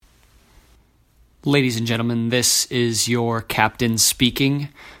Ladies and gentlemen, this is your captain speaking.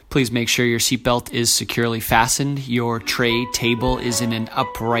 Please make sure your seatbelt is securely fastened, your tray table is in an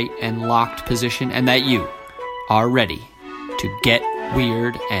upright and locked position, and that you are ready to get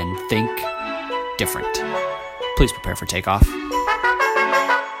weird and think different. Please prepare for takeoff.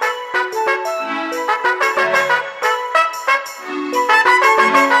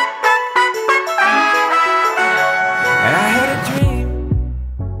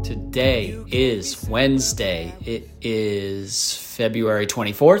 Today is Wednesday. It is February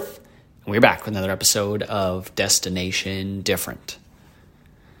 24th, and we're back with another episode of Destination Different.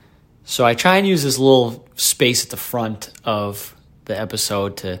 So I try and use this little space at the front of the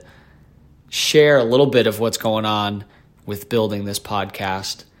episode to share a little bit of what's going on with building this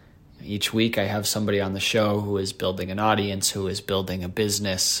podcast. Each week I have somebody on the show who is building an audience, who is building a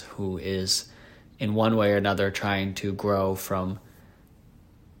business, who is in one way or another trying to grow from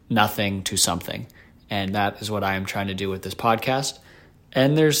nothing to something. And that is what I am trying to do with this podcast.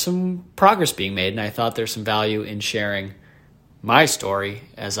 And there's some progress being made, and I thought there's some value in sharing my story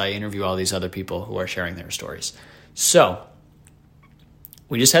as I interview all these other people who are sharing their stories. So,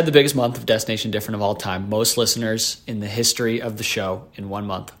 we just had the biggest month of Destination Different of all time. Most listeners in the history of the show in 1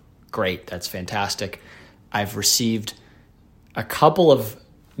 month. Great, that's fantastic. I've received a couple of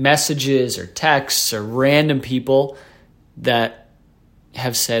messages or texts or random people that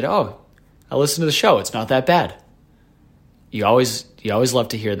have said, "Oh, I listened to the show. It's not that bad." You always love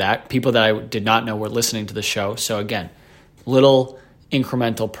to hear that. People that I did not know were listening to the show. So again, little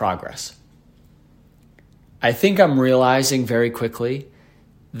incremental progress. I think I'm realizing very quickly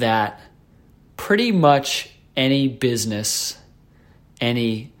that pretty much any business,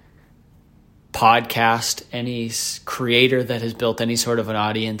 any podcast, any creator that has built any sort of an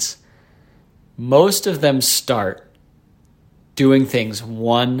audience, most of them start doing things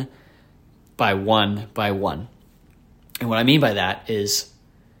one by one by one. And what I mean by that is,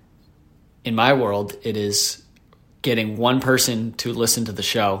 in my world, it is getting one person to listen to the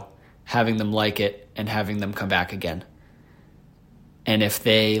show, having them like it, and having them come back again. And if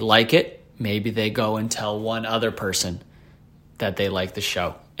they like it, maybe they go and tell one other person that they like the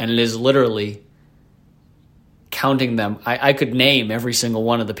show. And it is literally counting them. I could name every single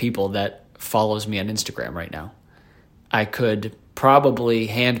one of the people that follows me on Instagram right now. I could probably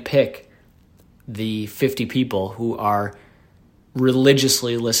handpick the 50 people who are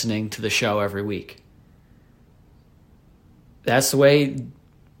religiously listening to the show every week. That's the way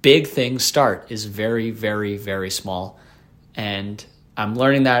big things start, is very, very, very small. And I'm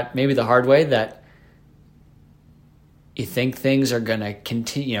learning that maybe the hard way, that you think things are going to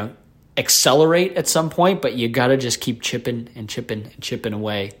continue, accelerate at some point, but you got to just keep chipping and chipping and chipping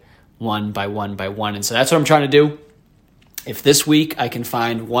away one by one by one. And so that's what I'm trying to do. If this week I can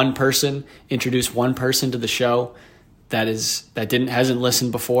find one person, introduce one person to the show that hasn't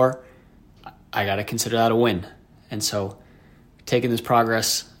listened before, I got to consider that a win. And so taking this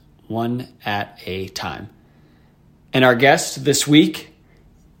progress one at a time. And our guest this week,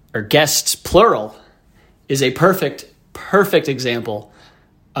 or guests plural, is a perfect example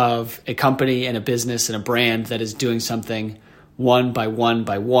of a company and a business and a brand that is doing something one by one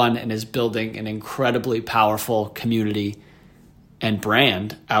by one and is building an incredibly powerful community and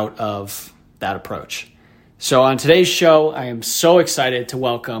brand out of that approach. So on today's show, I am so excited to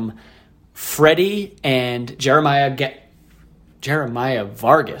welcome Freddie and Jeremiah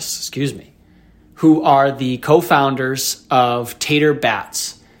Vargas, who are the co-founders of Tater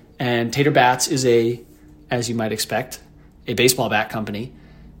Bats. And Tater Bats is as you might expect, a baseball bat company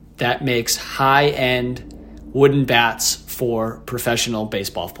that makes high-end wooden bats for professional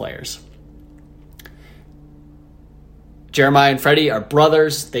baseball players. Jeremiah and Freddie are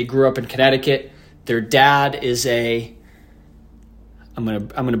brothers. They grew up in Connecticut. Their dad is I'm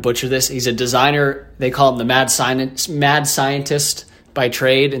gonna butcher this. He's a designer. They call him the mad scientist by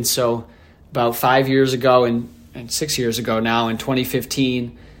trade. And so about 5 years ago and 6 years ago now, in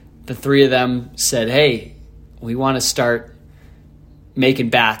 2015, the three of them said, "Hey, we want to start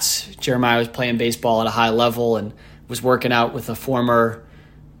making bats." Jeremiah was playing baseball at a high level and was working out with a former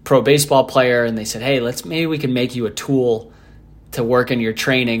pro baseball player, and they said, "Hey, maybe we can make you a tool to work in your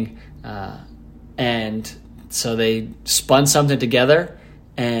training." And so they spun something together,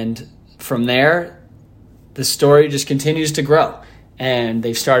 and from there, the story just continues to grow. And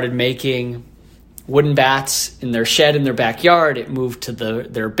they've started making wooden bats in their shed in their backyard. It moved to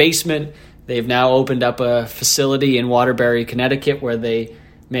their basement. They've now opened up a facility in Waterbury, Connecticut, where they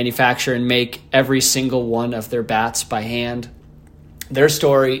manufacture and make every single one of their bats by hand. Their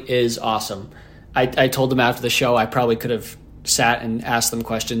story is awesome. I told them after the show I probably could have sat and asked them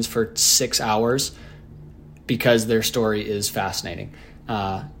questions for 6 hours because their story is fascinating.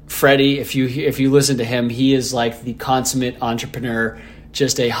 Freddie, if you listen to him, he is like the consummate entrepreneur,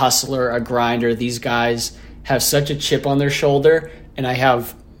 just a hustler, a grinder. These guys have such a chip on their shoulder, and I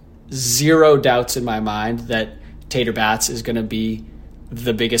have zero doubts in my mind that Tater Bats is going to be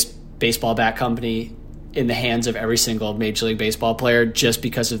the biggest baseball bat company in the hands of every single Major League Baseball player, just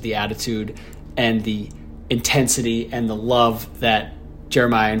because of the attitude and the intensity and the love that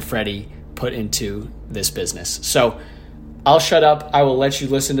Jeremiah and Freddie put into this business. So I'll shut up. I will let you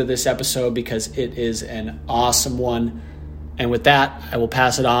listen to this episode because it is an awesome one. And with that, I will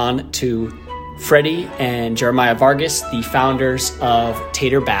pass it on to Freddie and Jeremiah Vargas, the founders of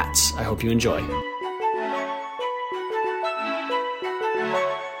Tater Bats. I hope you enjoy.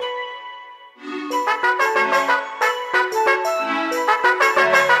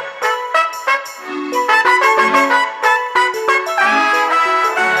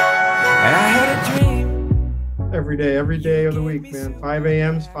 Every day of the week, man. 5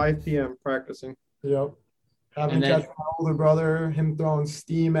 a.m., 5 p.m. practicing. Yep. Having catch my older brother, him throwing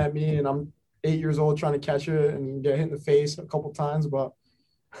steam at me, and I'm 8 years old trying to catch it and get hit in the face a couple times, but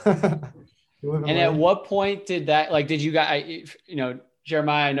and at what point did that, like, did you guys,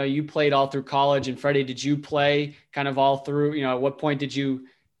 Jeremiah, I know you played all through college, and Freddie, did you play kind of all through, at what point did you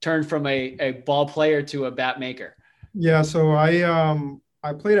turn from a ball player to a bat maker? Yeah. So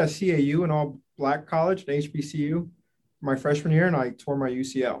I played at CAU, an all black college, at HBCU, my freshman year, and I tore my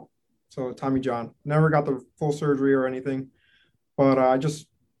UCL. So Tommy John. Never got the full surgery or anything, but I just,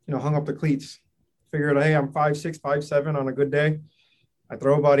 hung up the cleats. Figured, hey, I'm 5'6", 5'7" on a good day. I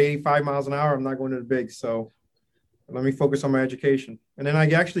throw about 85 miles an hour. I'm not going to the bigs, so let me focus on my education. And then I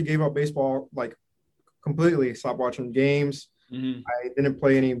actually gave up baseball, like, completely. Stopped watching games. Mm-hmm. I didn't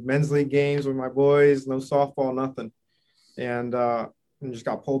play any men's league games with my boys, no softball, nothing. And just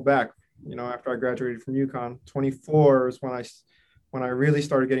got pulled back. After I graduated from UConn. 24 is when I really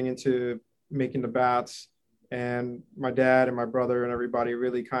started getting into making the bats, and my dad and my brother and everybody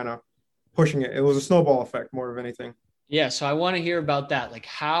really kind of pushing it. It was a snowball effect more of anything. Yeah. So I want to hear about that. Like,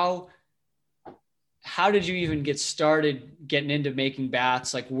 how did you even get started getting into making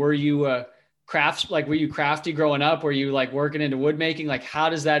bats? Like, were you crafty growing up? Were you like working into wood making? Like, how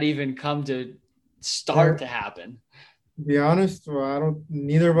does that even come to start to happen? To be honest,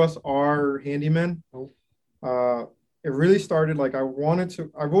 neither of us are handymen. It really started like I've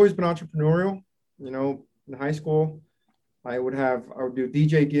always been entrepreneurial, in high school. I would do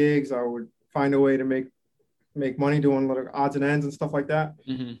DJ gigs. I would find a way to make money doing little odds and ends and stuff like that.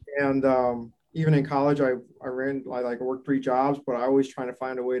 Mm-hmm. And even in college, I worked 3 jobs, but I always trying to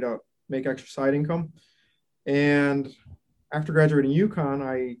find a way to make extra side income. And after graduating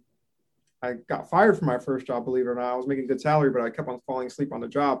UConn, I got fired from my first job, believe it or not. I was making good salary, but I kept on falling asleep on the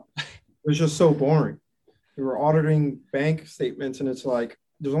job. It was just so boring. We were auditing bank statements, and it's like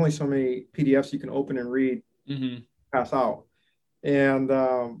there's only so many PDFs you can open and read, mm-hmm. pass out. And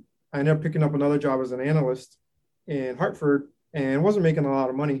I ended up picking up another job as an analyst in Hartford, and wasn't making a lot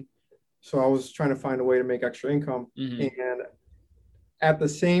of money. So I was trying to find a way to make extra income. Mm-hmm. And at the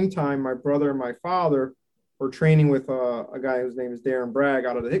same time, my brother and my father were training with a guy whose name is Darren Bragg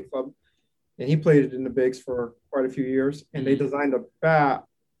out of the Hit Club. And he played it in the bigs for quite a few years. And they designed a bat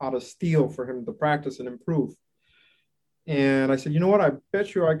out of steel for him to practice and improve. And I said, you know what? I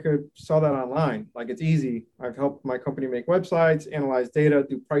bet you I could sell that online. Like, it's easy. I've helped my company make websites, analyze data,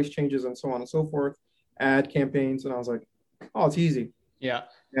 do price changes, and so on and so forth, ad campaigns. And I was like, oh, it's easy. Yeah.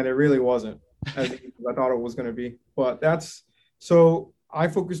 And it really wasn't as easy as I thought it was going to be. But so I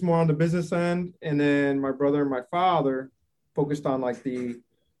focused more on the business end. And then my brother and my father focused on like the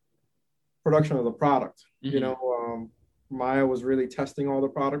production of the product. Mm-hmm. Maya was really testing all the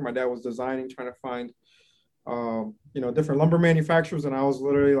product. My dad was designing, trying to find, different lumber manufacturers. And I was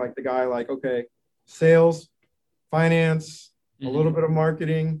literally like the guy, like, okay, sales, finance, mm-hmm. a little bit of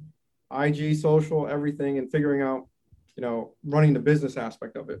marketing, IG, social, everything, and figuring out, running the business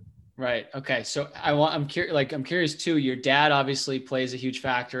aspect of it. Right. Okay. So I'm curious too, your dad obviously plays a huge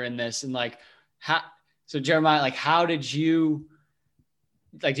factor in this, and so Jeremiah, like, how did you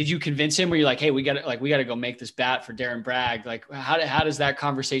convince him? Were you like, hey, we got to go make this bat for Darren Bragg? Like, how does that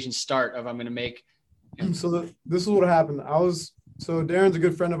conversation start of I'm going to make? So this is what happened. So Darren's a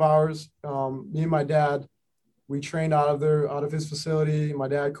good friend of ours. Me and my dad, we trained out of his facility. My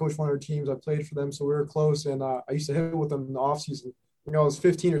dad coached one of their teams. I played for them, so we were close. And I used to hit with them in the off season. I was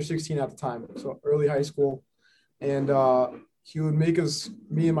 15 or 16 at the time, so early high school. And he would make us,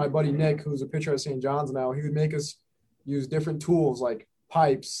 me and my buddy Nick, who's a pitcher at St. John's now, he would make us use different tools like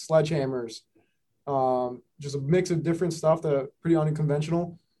pipes, sledgehammers, just a mix of different stuff that pretty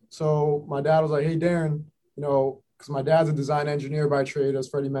unconventional. So my dad was like, "Hey, Darren, because my dad's a design engineer by trade, as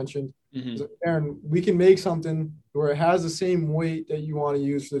Freddie mentioned. Mm-hmm. He's like, Darren, we can make something where it has the same weight that you want to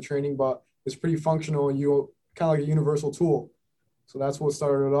use for the training, but it's pretty functional and you kind of like a universal tool." So that's what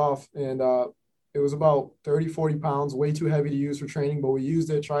started it off. And it was about 30, 40 pounds, way too heavy to use for training, but we used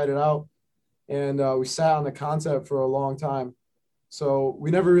it, tried it out, and we sat on the concept for a long time. So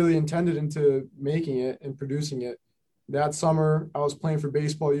we never really intended into making it and producing it. That summer, I was playing for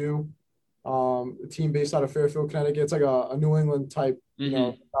Baseball U, a team based out of Fairfield, Connecticut. It's like a New England type,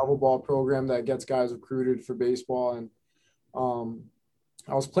 travel ball program that gets guys recruited for baseball. And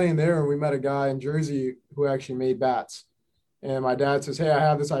I was playing there, and we met a guy in Jersey who actually made bats. And my dad says, "Hey, I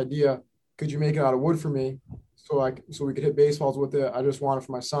have this idea. Could you make it out of wood for me so we could hit baseballs with it? I just want it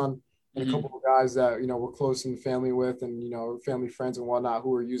for my son and a couple of guys that, we're close in the family with and, family friends and whatnot who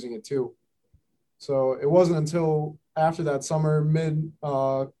were using it too." So it wasn't until after that summer,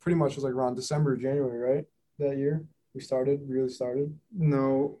 pretty much was like around December, January, right? That year we really started.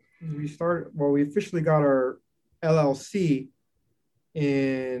 No, we officially got our LLC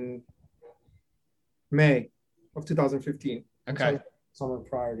in May of 2015. Okay. Summer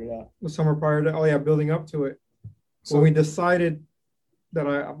prior to that. The summer prior to, building up to it. So we decided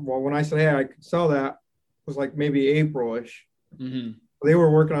that when I said, "Hey, I could sell that," was like maybe April-ish. Mm-hmm. They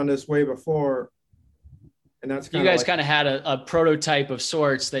were working on this way before. And that's you guys kind of had a prototype of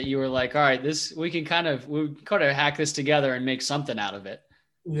sorts that you were like, all right, we kind of hack this together and make something out of it.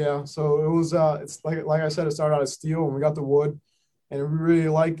 Yeah. So it was, it's like I said, it started out as steel and we got the wood and we really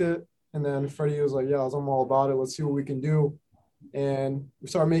liked it. And then Freddie was like, "Yeah, I'm all about it. Let's see what we can do." And we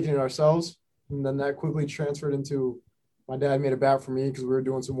started making it ourselves. And then that quickly transferred into my dad made a bat for me because we were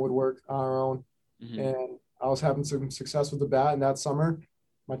doing some woodwork on our own. Mm-hmm. And I was having some success with the bat. And that summer,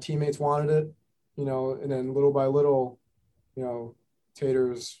 my teammates wanted it. And then little by little,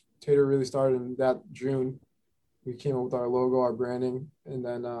 Tater really started in that June. We came up with our logo, our branding, and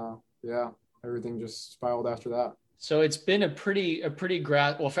then, everything just spiraled after that. So it's been first,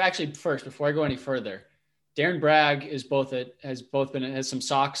 before I go any further, Darren Bragg has some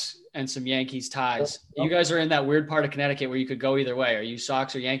Sox and some Yankees ties. Yep. You guys are in that weird part of Connecticut where you could go either way. Are you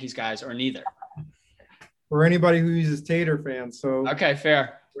Sox or Yankees guys or neither? For anybody who uses Tater fans. So okay,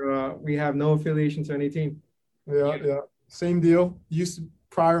 fair. We have no affiliation to any team. Yeah. Same deal.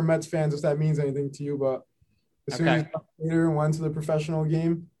 Prior Mets fans, if that means anything to you, but as soon as Tater went to the professional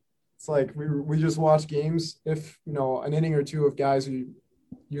game, it's like we just watch games. If an inning or two of guys who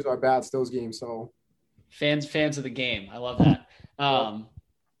use our bats, those games. So fans of the game. I love that.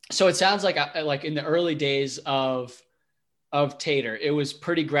 So it sounds like in the early days of Tater, it was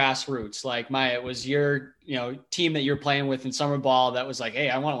pretty grassroots. It was your, team that you're playing with in summer ball that was like, "Hey,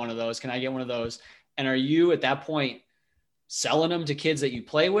 I want one of those. Can I get one of those?" And are you at that point selling them to kids that you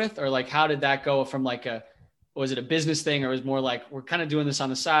play with? Or how did that go from was it a business thing, or was it more like, we're kind of doing this on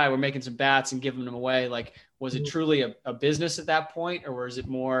the side, we're making some bats and giving them away? Was it truly a business at that point, or was it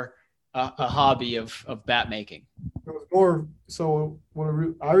more a hobby of bat making? It was more so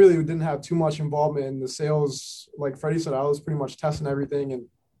I really didn't have too much involvement in the sales. Like Freddie said, I was pretty much testing everything, and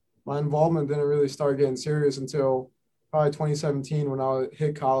my involvement didn't really start getting serious until probably 2017 when I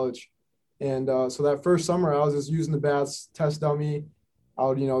hit college. And so that first summer, I was just using the bats, test dummy. I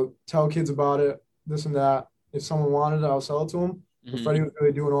would, tell kids about it, this and that. If someone wanted it, I'll sell it to them. Mm-hmm. But Freddie was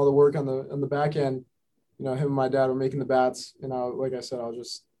really doing all the work on the back end. Him and my dad were making the bats, and like I said, I was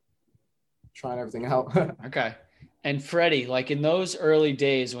just trying everything out. Okay. And Freddie, in those early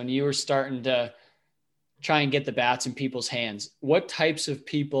days when you were starting to try and get the bats in people's hands, what types of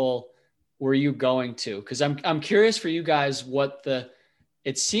people were you going to? Because I'm curious for you guys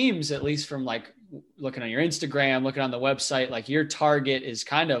it seems, at least from looking on your Instagram, looking on the website, your target is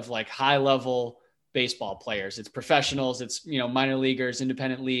kind of high level baseball players. It's professionals, it's minor leaguers,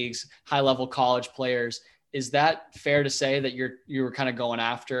 independent leagues, high level college players. Is that fair to say that you were kind of going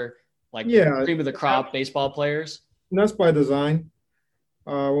after cream of the crop baseball players? And that's by design.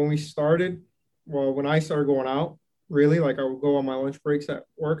 When I started going out, really, I would go on my lunch breaks at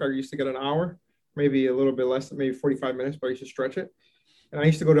work. I used to get an hour, maybe a little bit less than maybe 45 minutes, but I used to stretch it. And I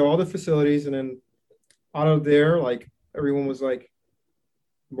used to go to all the facilities, and then out of there, everyone was like,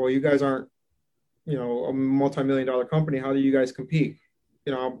 "Boy, you guys aren't, a multi-million-dollar company. How do you guys compete?"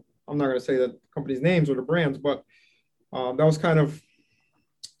 I'm not going to say the company's names or the brands, but that was kind of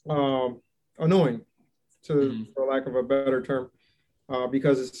annoying, for lack of a better term,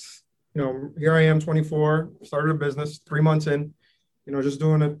 because it's, here I am, 24, started a business 3 months in, just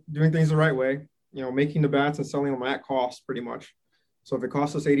doing things the right way, making the bats and selling them at cost pretty much. So if it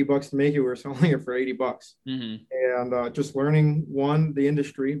cost us $80 to make it, we were selling it for $80. Mm-hmm. And just learning the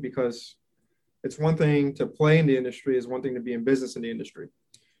industry, because it's one thing to play in the industry, is one thing to be in business in the industry.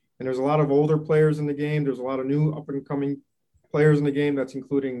 And there's a lot of older players in the game. There's a lot of new up and coming players in the game. That's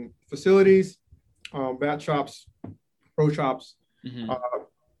including facilities, bat shops, pro shops, Mm-hmm.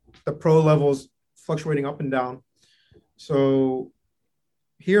 the pro levels fluctuating up and down. So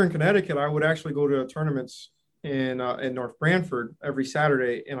here in Connecticut, I would actually go to tournaments in North Branford every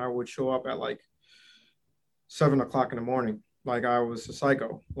Saturday, and I would show up at like 7 o'clock in the morning. Like I was a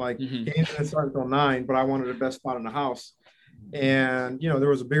psycho. Like Mm-hmm. games didn't start until 9, but I wanted the best spot in the house. And there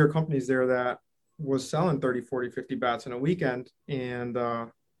was a bigger companies there that was selling 30, 40, 50 bats in a weekend. And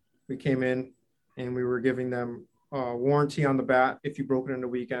we came in and we were giving them warranty on the bat if you broke it in the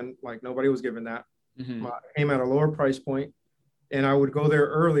weekend. Like nobody was giving that. Mm-hmm. Came at a lower price point, and I would go there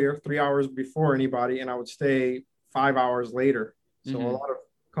earlier, 3 hours before anybody, and I would stay 5 hours later. So Mm-hmm. a lot of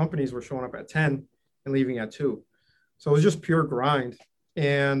companies were showing up at 10 and leaving at 2. So it was just pure grind.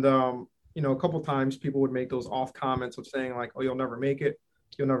 And a couple of times people would make those off comments of saying like, "Oh, you'll never make it.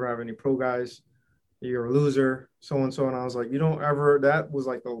 You'll never have any pro guys. You're a loser." So and so. And I was like, "You don't ever." That was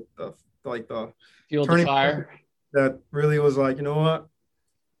like the Fuel the turning fire. point that really was like, you know what?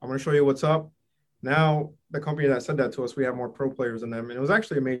 I'm going to show you what's up. Now the company that said that to us, we have more pro players than them, and it was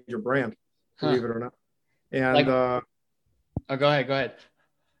actually a major brand, believe it or not. And Oh, go ahead.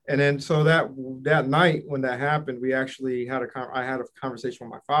 and then so that night when that happened, we actually I had a conversation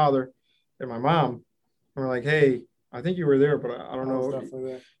with my father and my mom. And we're like, "Hey, I think you were there, but I don't I was know."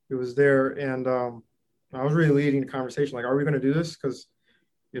 definitely there. It was there, and I was really leading the conversation. Like, are we going to do this? Because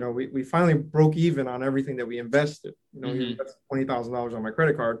we finally broke even on everything that we invested. We Mm-hmm. invested $20,000 on my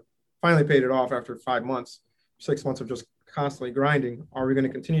credit card. Finally paid it off after 5 months, 6 months of just constantly grinding. Are we going to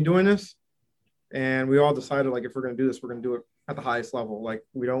continue doing this? And we all decided, like, if we're going to do this, we're going to do it at the highest level. Like,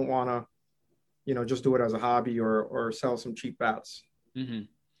 we don't want to, just do it as a hobby or sell some cheap bats. Mm-hmm.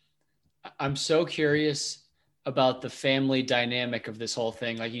 I'm so curious about the family dynamic of this whole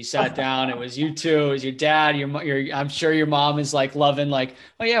thing. Like you sat down, it was you two, it was your dad, I'm sure your mom is like loving, like,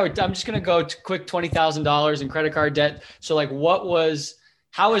 oh yeah, I'm just going to go to quick $20,000 in credit card debt. So like,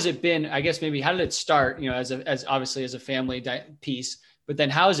 how has it been? I guess maybe how did it start, as obviously as a family piece, but then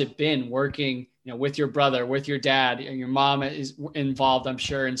how has it been working, with your brother, with your dad, and your mom is involved, I'm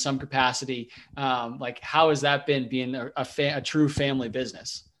sure in some capacity. Like how has that been being a true family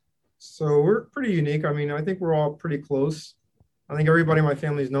business? So we're pretty unique. I mean, I think we're all pretty close. I think everybody in my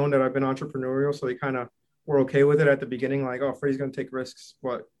family's known that I've been entrepreneurial, so they kind of were okay with it at the beginning. Like, oh, Freddie's going to take risks,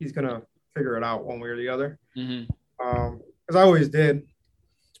 but he's going to figure it out one way or the other. Mm-hmm. Because I always did.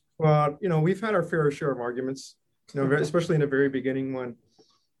 But we've had our fair share of arguments. Especially in the very beginning when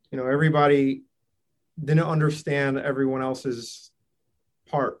everybody didn't understand everyone else's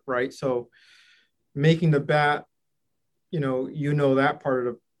part, right? So making the bat, that part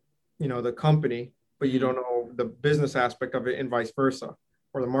of the company, but you don't know the business aspect of it and vice versa,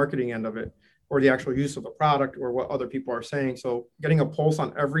 or the marketing end of it, or the actual use of the product, or what other people are saying. So getting a pulse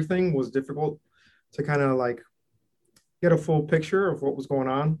on everything was difficult to kind of like get a full picture of what was going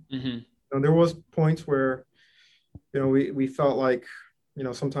on. Mm-hmm. There was points where, we felt like,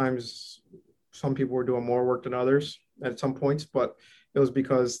 sometimes some people were doing more work than others at some points, but it was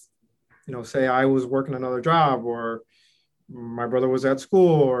because, say I was working another job, or my brother was at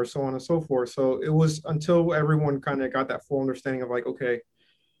school, or so on and so forth. So it was until everyone kind of got that full understanding of like, okay,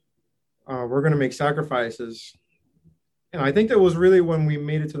 we're going to make sacrifices. And I think that was really when we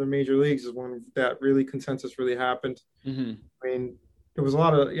made it to the major leagues is when that really consensus really happened. Mm-hmm. I mean, it was a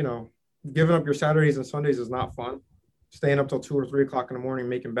lot of, giving up your Saturdays and Sundays is not fun. Staying up till 2 or 3 o'clock in the morning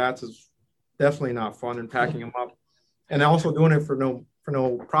making bats is definitely not fun, and packing them up, and also doing it for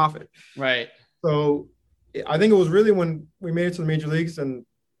no profit. Right. So I think it was really when we made it to the major leagues and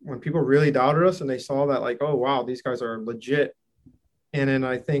when people really doubted us and they saw that like, oh, wow, these guys are legit. And then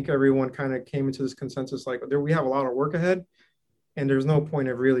I think everyone kind of came into this consensus, like we have a lot of work ahead and there's no point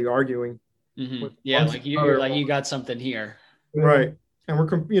of really arguing. Mm-hmm. Yeah. Like you got something here. Right.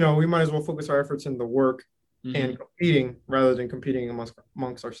 And we might as well focus our efforts in the work and competing rather than competing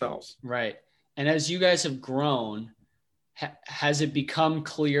amongst ourselves. Right. And as you guys have grown, has it become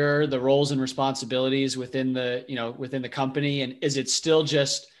clear the roles and responsibilities within the company? And is it still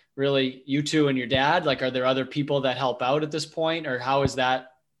just really you two and your dad? Like, are there other people that help out at this point, or how is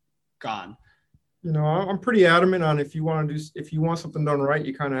that gone? I'm pretty adamant on if you want something done right,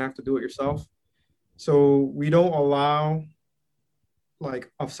 you kind of have to do it yourself. So we don't allow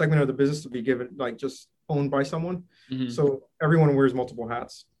like a segment of the business to be given, like just owned by someone. Mm-hmm. So everyone wears multiple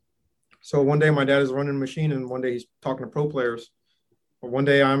hats. So one day my dad is running a machine and one day he's talking to pro players. one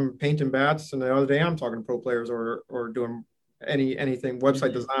day I'm painting bats, and the other day I'm talking to pro players or doing anything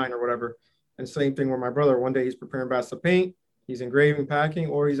website design or whatever. And same thing with my brother. One day he's preparing bats to paint, he's engraving, packing,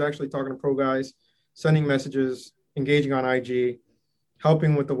 or he's actually talking to pro guys, sending messages, engaging on IG,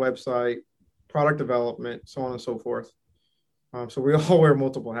 helping with the website, product development, so on and so forth. So we all wear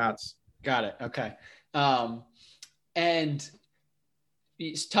multiple hats. Got it. Okay. And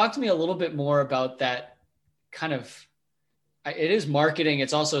talk to me a little bit more about that kind of, it is marketing.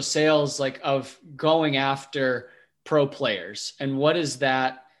 It's also sales, like of going after pro players. And what has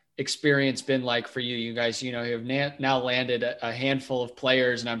that experience been like for you? You guys, you have now landed a handful of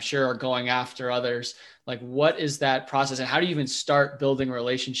players, and I'm sure are going after others. Like, what is that process, and how do you even start building a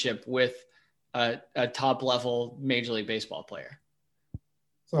relationship with a top level Major League Baseball player?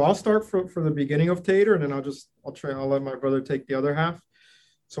 So I'll start for the beginning of Tater, and then I'll let my brother take the other half.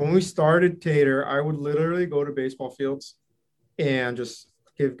 So when we started Tater, I would literally go to baseball fields and just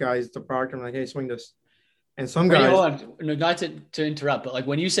give guys the product. I'm like, hey, swing this. And some guys. Hold on. No, not to interrupt, but like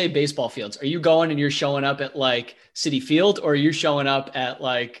when you say baseball fields, are you going and you're showing up at like Citi Field, or are you showing up at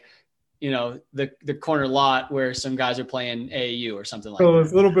like, the corner lot where some guys are playing AAU or something like that? So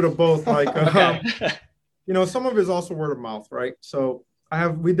it's a little bit of both. Like, okay. Some of it is also word of mouth, right? So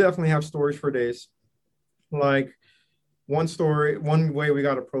we definitely have stories for days. Like one way we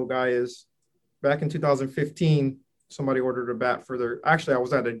got a pro guy is back in 2015, somebody ordered a bat actually I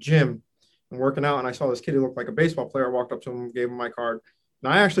was at a gym and working out, and I saw this kid who looked like a baseball player. I walked up to him, gave him my card.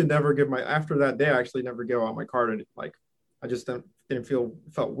 And I actually never after that day, I actually never give out my card. And like, I just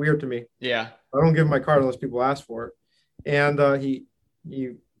felt weird to me. Yeah. I don't give my card unless people ask for it. And he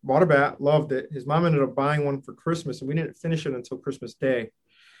bought a bat, loved it. His mom ended up buying one for Christmas, and we didn't finish it until Christmas Day.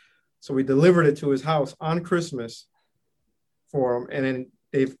 So we delivered it to his house on Christmas for him. And then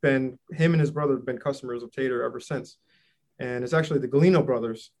him and his brother have been customers of Tater ever since. And it's actually the Galino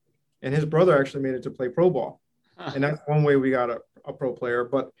brothers. And his brother actually made it to play pro ball. Huh. And that's one way we got a pro player.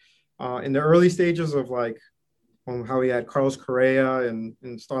 But in the early stages of like how he had Carlos Correa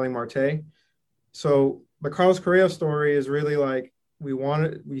and Starling Marte. So the Carlos Correa story is really like,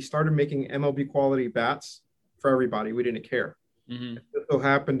 we started making MLB quality bats for everybody. We didn't care. Mm-hmm. It so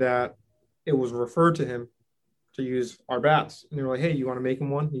happened that it was referred to him to use our bats. And they were like, hey, you want to make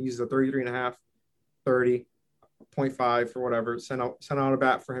him one? He used a 33.5, 30. 0.5 or whatever, sent out a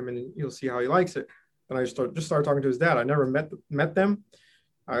bat for him, and you'll see how he likes it. And I just started talking to his dad. I never met them.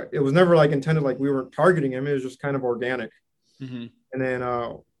 It was never like intended, like we were targeting him. It was just kind of organic. Mm-hmm. And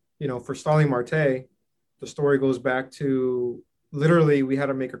then, for Starling Marte, the story goes back to literally we had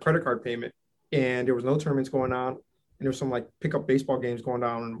to make a credit card payment, and there was no tournaments going on, and there was some like pickup baseball games going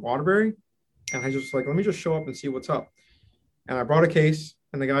down in Waterbury. And I just like, let me just show up and see what's up. And I brought a case,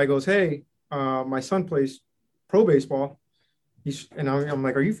 and the guy goes, hey, my son plays pro baseball. I'm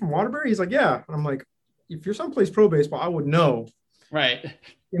like, are you from Waterbury? He's like, yeah. And I'm like, if your son plays pro baseball, I would know. Right.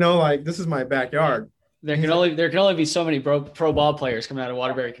 Like this is my backyard. There can only be so many pro ball players coming out of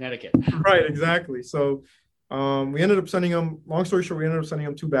Waterbury, Connecticut. Right, exactly. So we ended up sending him, long story short, we ended up sending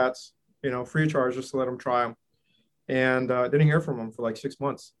him 2 bats, free of charge, just to let him try them. And didn't hear from him for like 6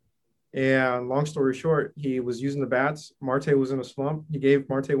 months. And long story short, he was using the bats. Marte was in a slump. He gave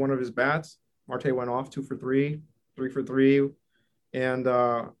Marte one of his bats. Marte went off 2 for 3, 3 for 3. And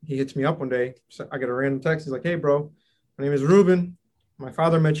he hits me up one day. I get a random text. He's like, hey, bro, my name is Ruben. My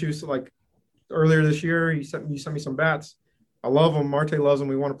father met you like earlier this year. You sent me some bats. I love them. Marte loves them.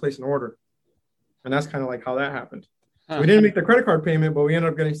 We want to place an order. And that's kind of like how that happened. Huh. So we didn't make the credit card payment, but we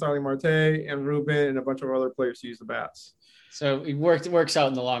ended up getting Starling Marte and Ruben and a bunch of other players to use the bats. So it works out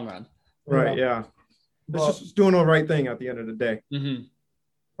in the long run. Right, yeah. It's just doing the right thing at the end of the day. Mm-hmm.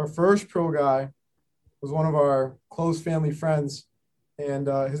 Our first pro guy was one of our close family friends, and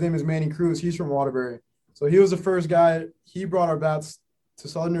his name is Manny Cruz. He's from Waterbury. So he was the first guy. He brought our bats to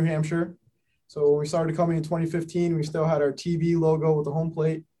Southern New Hampshire. So when we started coming in 2015, we still had our TB logo with the home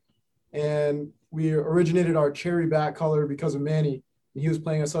plate. And we originated our cherry bat color because of Manny. He was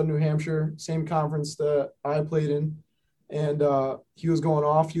playing at Southern New Hampshire, same conference that I played in. And he was going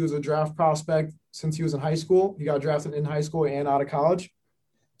off. He was a draft prospect since he was in high school. He got drafted in high school and out of college.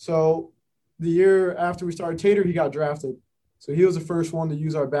 So the year after we started Tater, he got drafted. So he was the first one to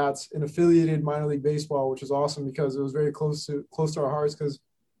use our bats in affiliated minor league baseball, which is awesome because it was very close to our hearts because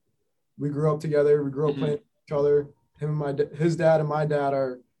we grew up together. We grew up playing with each other. His dad and my dad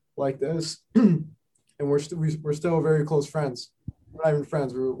are like this, and we're still very close friends. We're not even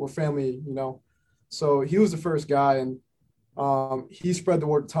friends. We're family, So he was the first guy, and he spread the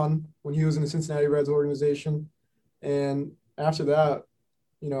word a ton when he was in the Cincinnati Reds organization. And after that,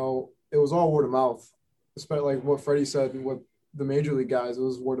 it was all word of mouth, especially like what Freddie said and what the major league guys. It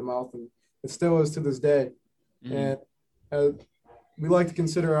was word of mouth, and it still is to this day. Mm-hmm. And we like to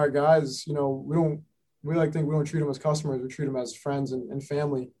consider our guys, we like to think we don't treat them as customers. We treat them as friends and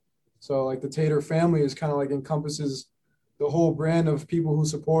family. So like the Tater family is kind of like encompasses the whole brand of people who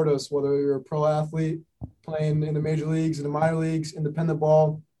support us, whether you're a pro athlete playing in the major leagues, in the minor leagues, independent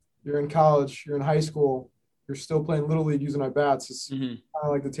ball, you're in college, you're in high school, you're still playing little league using our bats. It's kind of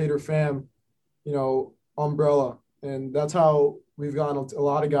like the Tater fam, umbrella. And that's how we've gotten a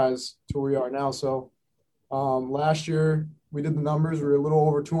lot of guys to where we are now. So last year we did the numbers. We were a little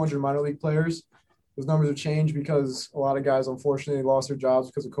over 200 minor league players. Those numbers have changed because a lot of guys unfortunately lost their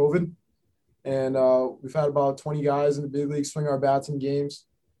jobs because of COVID. And we've had about 20 guys in the big league swing our bats in games.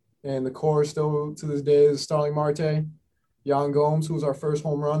 And the core still to this day is Starling Marte, Yan Gomes, who was our first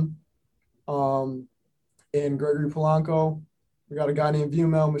home run, and Gregory Polanco. We got a guy named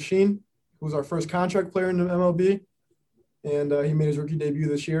Viumel Machine, who was our first contract player in the MLB. And he made his rookie debut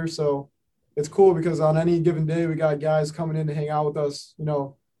this year. So it's cool because on any given day, we got guys coming in to hang out with us.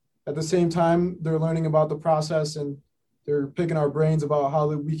 At the same time, they're learning about the process and they're picking our brains about how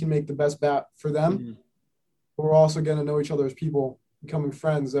we can make the best bat for them. But we're also getting to know each other as people, becoming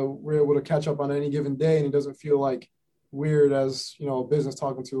friends that we're able to catch up on any given day. And it doesn't feel like weird as, a business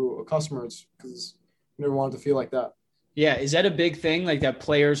talking to a customer. It's because we never wanted to feel like that. Yeah. Is that a big thing? Like that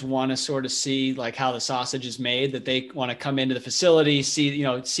players want to sort of see like how the sausage is made, that they want to come into the facility, see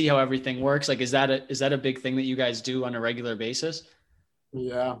how everything works. Like, is that a big thing that you guys do on a regular basis?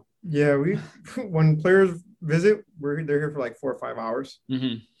 Yeah. Yeah. When players visit, they're here for like 4 or 5 hours.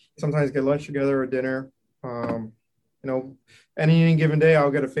 Sometimes get lunch together or dinner. Any given day,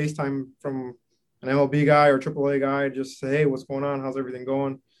 I'll get a FaceTime from an MLB guy or AAA guy, just say, hey, what's going on? How's everything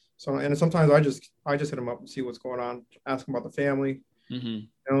going? So, and sometimes I just hit them up and see what's going on, ask them about the family. And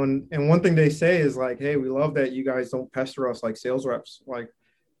one thing they say is like, hey, we love that you guys don't pester us like sales reps. Like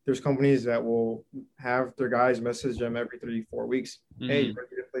there's companies that will have their guys message them every 3-4 weeks. Hey, you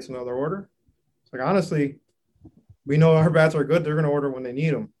ready to place another order? It's like, honestly, we know our bats are good. They're going to order when they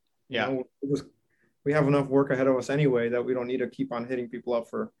need them. Yeah. We have enough work ahead of us anyway that we don't need to keep on hitting people up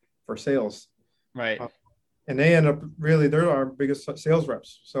for sales. Right. And they end up they're our biggest sales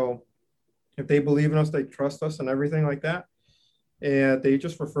reps. So if they believe in us, they trust us and everything like that. And they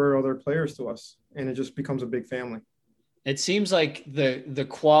just refer other players to us and it just becomes a big family. It seems like the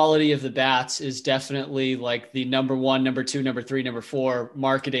quality of the bats is definitely like the number 1, number 2, number 3, number 4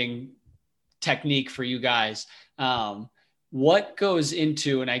 marketing technique for you guys. What goes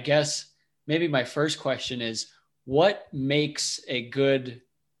into, and I guess maybe my first question is, what makes a good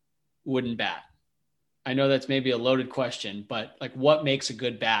wooden bat? I know that's maybe a loaded question, but like what makes a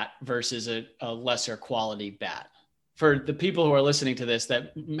good bat versus a lesser quality bat? For the people who are listening to this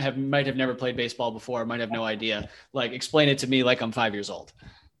that might have never played baseball before, might have no idea, like explain it to me like I'm 5 years old.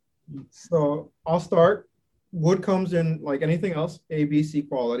 So I'll start. Wood comes in like anything else, A, B, C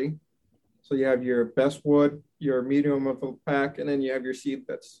quality. So you have your best wood, your medium of the pack, and then you have your seed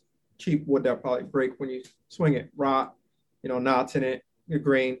that's cheap wood that probably break when you swing it, rot, knots in it, your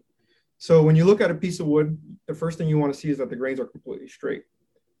grain. So when you look at a piece of wood, the first thing you want to see is that the grains are completely straight.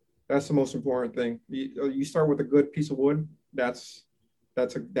 That's the most important thing. You start with a good piece of wood that's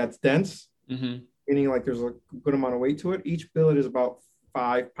dense, meaning like there's a good amount of weight to it. Each billet is about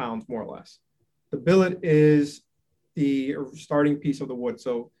 5 pounds more or less. The billet is the starting piece of the wood,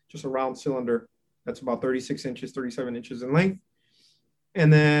 so just a round cylinder that's about 36 inches, 37 inches in length.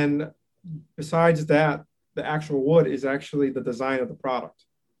 And then besides that, the actual wood is actually the design of the product.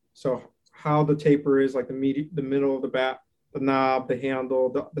 So how the taper is, like the middle of the bat, the knob, the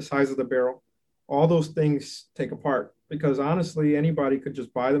handle, the size of the barrel, all those things take apart because honestly, anybody could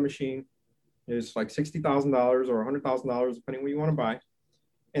just buy the machine. It's like $60,000 or $100,000, depending what you want to buy.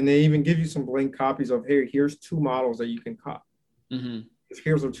 And they even give you some blank copies of, hey, here's 2 models that you can cut.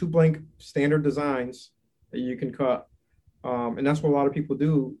 Here's the 2 blank standard designs that you can cut. And that's what a lot of people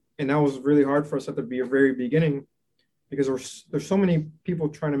do. And that was really hard for us at the very beginning because there's so many people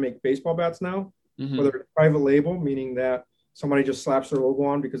trying to make baseball bats now, whether it's private label, meaning that somebody just slaps their logo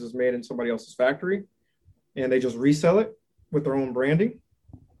on because it's made in somebody else's factory and they just resell it with their own branding,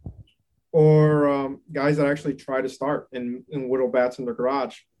 or guys that actually try to start and whittle bats in their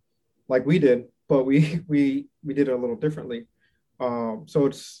garage like we did, but we did it a little differently. So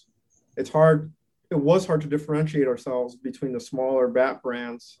it's hard. It was hard to differentiate ourselves between the smaller bat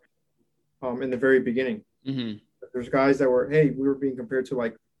brands in the very beginning. There's guys that we were being compared to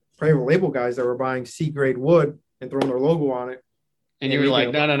like private label guys that were buying C grade wood and throwing their logo on it. And you were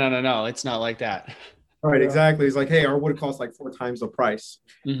like, no, it's not like that. Right, exactly. It's like, hey, our wood costs like 4 times the price.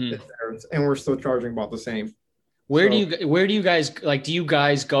 And we're still charging about the same. Where do you guys like? Do you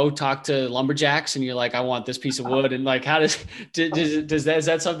guys go talk to lumberjacks and you're like, I want this piece of wood, and like, how does is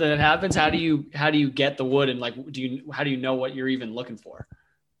that something that happens? How do you get the wood, and like, how do you know what you're even looking for?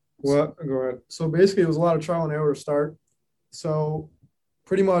 What? Go ahead. So basically, it was a lot of trial and error to start. So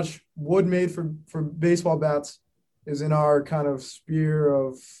pretty much wood made for baseball bats is in our kind of sphere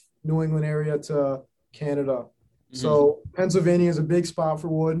of New England area to Canada. Mm-hmm. So Pennsylvania is a big spot for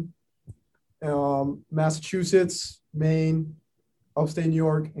wood. Massachusetts, Maine, upstate New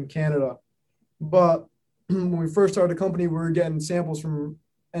York, and Canada. But when we first started the company, we were getting samples from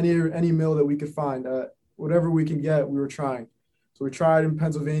any mill that we could find. Whatever we could get, we were trying. So we tried in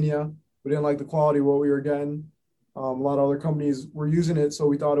Pennsylvania. We didn't like the quality of what we were getting. A lot of other companies were using it, so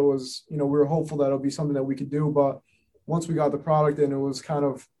we thought it was, we were hopeful that it'll be something that we could do. But once we got the product in, it was kind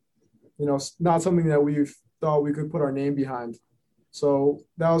of, not something that we thought we could put our name behind. So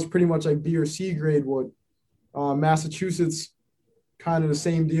that was pretty much like B or C grade wood. Massachusetts, kind of the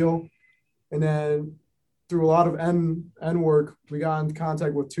same deal. And then through a lot of N work, we got in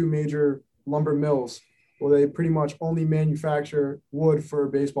contact with two major lumber mills where they pretty much only manufacture wood for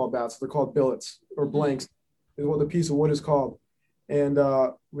baseball bats. They're called billets or blanks is what the piece of wood is called. And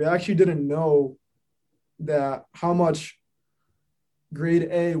we actually didn't know that how much grade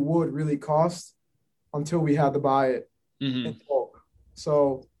A wood really costs until we had to buy it in bulk.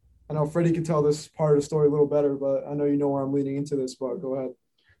 So I know Freddie can tell this part of the story a little better, but I know you know where I'm leading into this, but go ahead.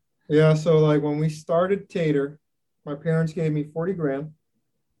 Yeah, so like when we started Tater, my parents gave me 40 grand.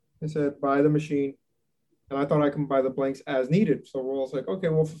 They said, buy the machine. And I thought I can buy the blanks as needed. So we're all like, okay,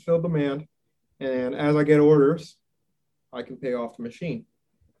 we'll fulfill demand. And as I get orders, I can pay off the machine.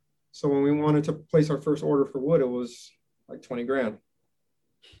 So when we wanted to place our first order for wood, it was like 20 grand.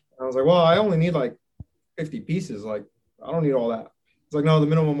 And I was like, well, I only need like 50 pieces. Like, I don't need all that. It's like, no, the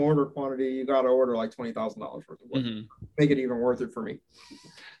minimum order quantity, you got to order like $20,000 worth of wood. Make it even worth it for me.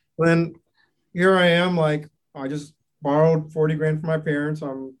 Then here I am, like, I just borrowed 40 grand from my parents.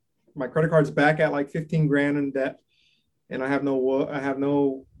 My credit card's back at like 15 grand in debt. And I have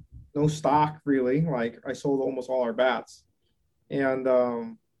no stock really. Like, I sold almost all our bats.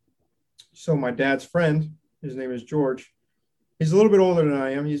 And so my dad's friend, his name is George. He's a little bit older than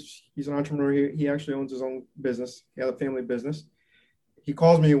I am. He's an entrepreneur. He actually owns his own business. He has a family business. He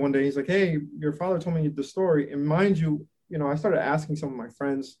calls me one day. He's like, hey, your father told me the story. And mind you, I started asking some of my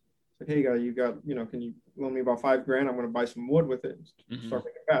friends, like, hey, guy, can you loan me about $5 grand? I'm going to buy some wood with it and start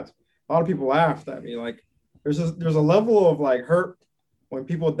making bats. A lot of people laughed at me. Like, there's a level of like hurt when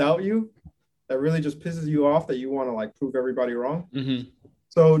people doubt you that really just pisses you off that you want to like prove everybody wrong.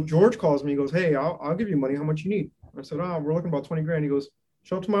 So George calls me. He goes, hey, I'll give you money. How much you need? I said, we're looking about 20 grand. He goes,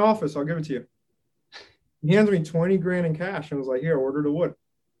 show up to my office. I'll give it to you. He hands me 20 grand in cash and was like, here, order the wood.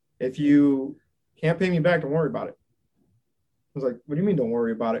 If you can't pay me back, don't worry about it. I was like, what do you mean don't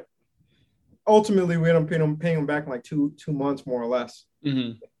worry about it? Ultimately, we ended up paying him back in like two months, more or less.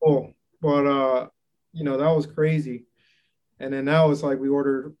 Cool. But, that was crazy. And then now it's like we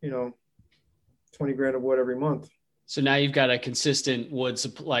ordered, 20 grand of wood every month. So now you've got a consistent wood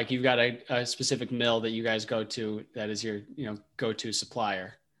supply, like you've got a specific mill that you guys go to that is your, go-to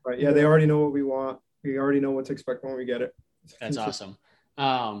supplier. Right. Yeah, they already know what we want. We already know what to expect when we get it. That's awesome.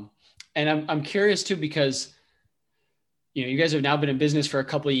 And I'm curious too, because, you guys have now been in business for a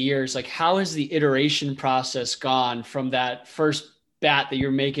couple of years. Like, how has the iteration process gone from that first bat that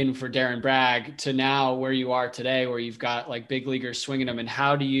you're making for Darren Bragg to now where you are today, where you've got like big leaguers swinging them? And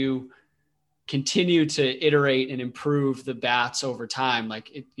how do you continue to iterate and improve the bats over time?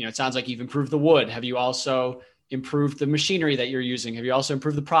 Like, it sounds like you've improved the wood. Have you also improved the machinery that you're using? Have you also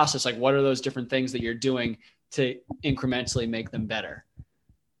improved the process? Like, what are those different things that you're doing to incrementally make them better?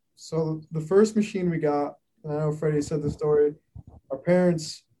 So the first machine we got, and I know Freddie said the story, our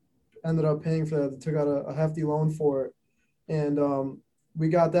parents ended up paying for that. They took out a hefty loan for it. And we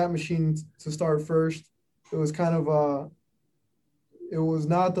got that machine to start first. It was kind of it was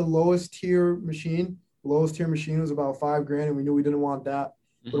not the lowest tier machine. The lowest tier machine was about $5 grand, and we knew we didn't want that.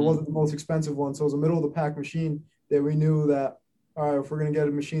 But it wasn't the most expensive one. So it was a middle of the pack machine that we knew that, all right, if we're going to get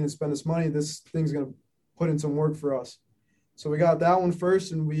a machine and spend this money, this thing's going to put in some work for us. So we got that one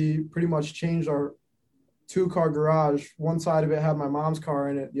first, and we pretty much changed our 2-car garage. One side of it had my mom's car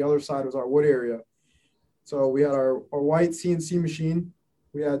in it. The other side was our wood area. So we had our white CNC machine.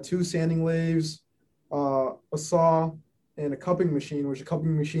 We had 2 sanding lathes, a saw, and a cupping machine, which a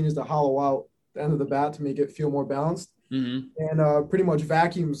cupping machine is to hollow out the end of the bat to make it feel more balanced. And pretty much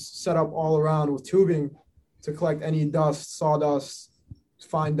vacuums set up all around with tubing to collect any dust, sawdust,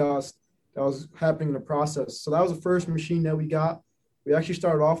 fine dust that was happening in the process. So that was the first machine that we got. We actually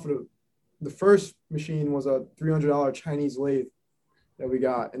started off with the first machine was a $300 Chinese lathe that we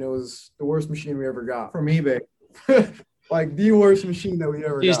got, and it was the worst machine we ever got. From eBay. Like the worst machine that we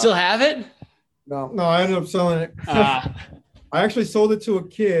ever got. Do you still have it? No, I ended up selling it. I actually sold it to a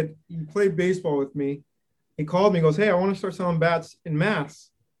kid. He played baseball with me. He called me and goes, hey, I want to start selling bats in Mass.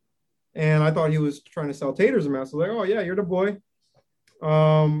 And I thought he was trying to sell taters in Mass. I was like, oh, yeah, you're the boy.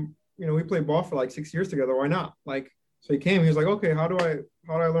 We played ball for like 6 years together. Why not? So he came. He was like, okay, how do I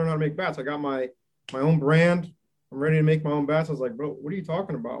learn how to make bats? I got my own brand. I'm ready to make my own bats. I was like, bro, what are you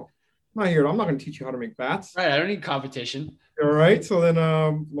talking about? I'm not going to teach you how to make bats. Right. I don't need competition. All right. So then,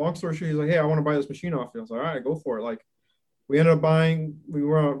 long story short, he's like, hey, I want to buy this machine off you. I was like, all right, go for it. We ended up we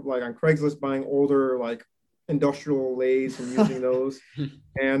were on Craigslist buying older, industrial lathes and using those.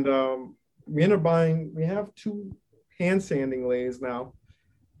 And we have 2 hand sanding lathes now.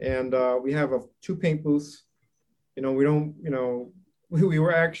 And we have 2 paint booths. We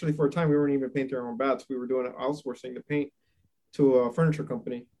were actually, for a time, we weren't even painting our own bats. We were doing outsourcing the paint to a furniture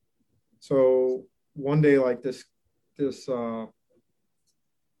company. So one day, this other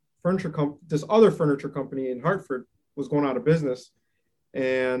furniture company in Hartford was going out of business,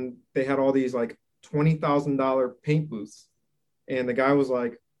 and they had all these $20,000 paint booths, and the guy was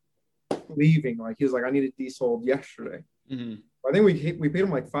leaving. He was like, I needed these sold yesterday. Mm-hmm. I think we paid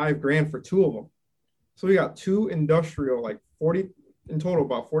him $5,000 for 2 of them. So we got 2 industrial, in total,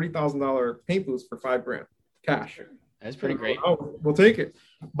 about $40,000 paint booths for $5,000 cash. That's pretty great. We'll take it.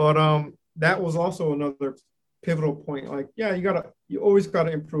 But that was also another pivotal point. You always got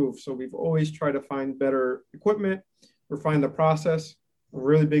to improve. So we've always tried to find better equipment, refine the process. We're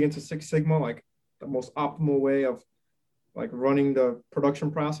really big into Six Sigma, the most optimal way of running the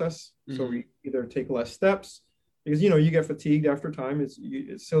production process. Mm-hmm. So we either take less steps because, you get fatigued after time.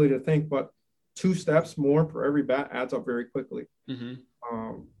 It's silly to think, but 2 steps more per every bat adds up very quickly.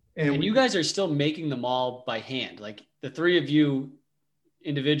 Mm-hmm. And you guys are still making them all by hand. The 3 of you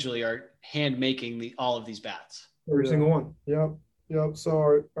individually are hand making all of these bats. Every single one. Yep.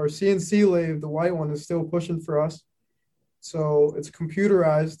 So our CNC lathe, the white one, is still pushing for us. So it's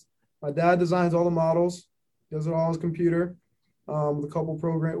computerized. My dad designs all the models, does it all on his computer, with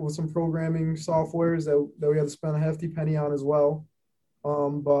some programming softwares that we had to spend a hefty penny on as well.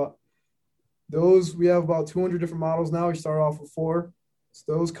 But we have about 200 different models now. We started off with 4.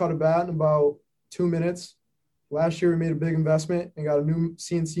 So those cut a bat in about 2 minutes. Last year, we made a big investment and got a new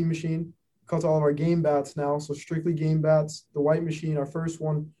CNC machine. Cuts all of our game bats now, so strictly game bats. The white machine, our first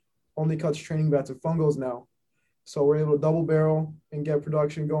one, only cuts training bats and fungos now. So we're able to double barrel and get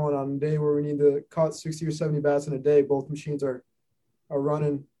production going on a day where we need to cut 60 or 70 bats in a day. Both machines are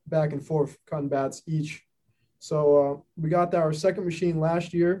running back and forth, cutting bats each. So we got our second machine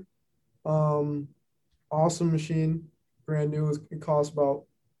last year. Awesome machine, brand new. It costs about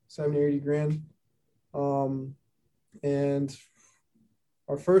 70 or 80 grand. And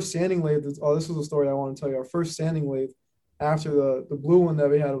our first sanding lathe, this was a story I want to tell you. Our first sanding lathe after the blue one that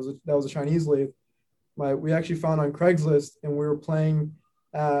we had was a Chinese lathe. We actually found on Craigslist, and we were playing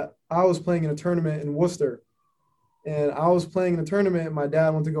I was playing in a tournament in Worcester, and I was playing in a tournament, and my dad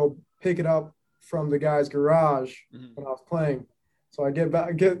went to go pick it up from the guy's garage when I was playing. So I get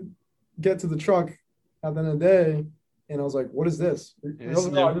to the truck at the end of the day, and I was like, what is this? I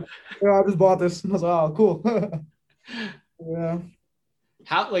just bought this. And I was like, oh, cool. Yeah.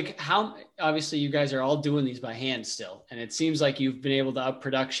 How obviously you guys are all doing these by hand still, and it seems like you've been able to up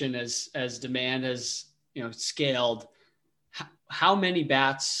production as demand has scaled. How many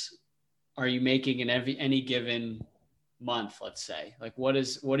bats are you making in any given month, let's say? What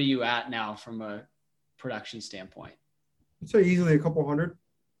are you at now from a production standpoint? I'd say easily a couple hundred.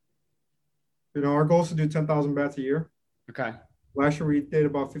 Our goal is to do 10,000 bats a year. Okay. Last year we did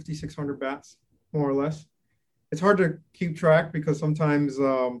about 5,600 bats, more or less. It's hard to keep track because sometimes,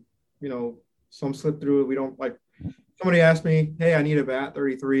 some slip through. We don't somebody asked me, hey, I need a bat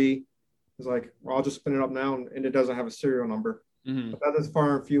 33. It's well, I'll just spin it up now. And it doesn't have a serial number. Mm-hmm. But that is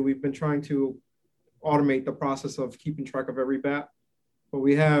far and few. We've been trying to automate the process of keeping track of every bat. But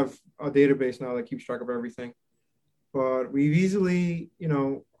we have a database now that keeps track of everything. But we've easily,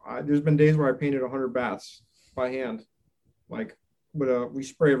 there's been days where I painted 100 bats by hand. We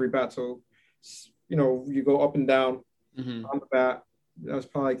spray every bat. So, you go up and down on the bat. That's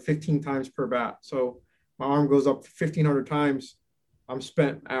probably 15 times per bat. So my arm goes up 1,500 times. I'm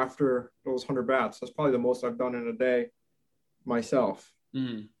spent after those 100 bats. That's probably the most I've done in a day myself.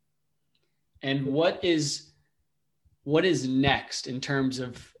 Mm-hmm. And what is next in terms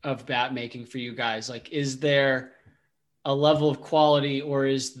of bat making for you guys? Is there a level of quality, or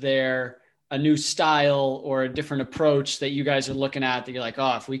is there a new style or a different approach that you guys are looking at that you're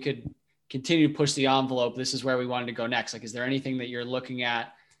if we could continue to push the envelope, this is where we wanted to go next? Like, is there anything that you're looking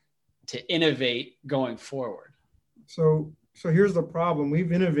at to innovate going forward? So here's the problem.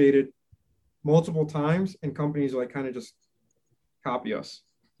 We've innovated multiple times and companies like kind of just copy us.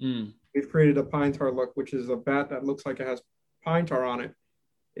 We've created a pine tar look, which is a bat that looks like it has pine tar on it.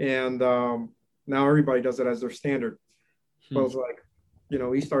 And now everybody does it as their standard. But it's like,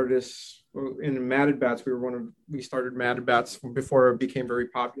 we started this in matted bats. We started matted bats before it became very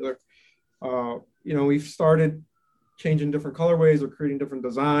popular. We've started changing different colorways or creating different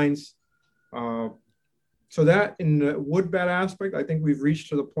designs. So that in the wood bat aspect, I think we've reached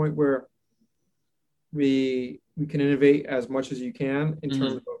to the point where we can innovate as much as you can in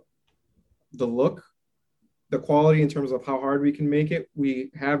terms of the look, the quality, in terms of how hard we can make it.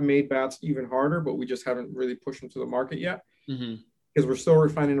 We have made bats even harder, but we just haven't really pushed them to the market yet because we're still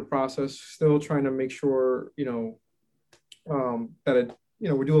refining the process, still trying to make sure, that it,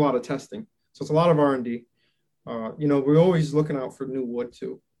 we do a lot of testing. So it's a lot of R&D. We're always looking out for new wood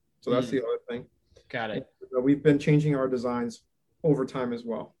too. So that's the other thing. Got it. And we've been changing our designs over time as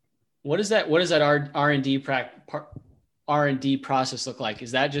well. What does that R&D process look like?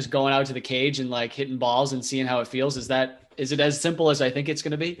 Is that just going out to the cage and like hitting balls and seeing how it feels? Is it as simple as I think it's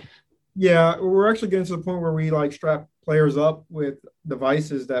going to be? Yeah, we're actually getting to the point where we like strap players up with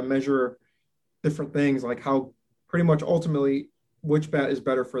devices that measure different things, like how pretty much ultimately which bat is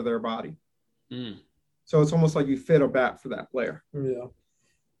better for their body. So it's almost like you fit a bat for that player.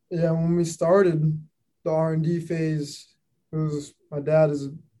 Yeah. When we started the R&D phase, my dad is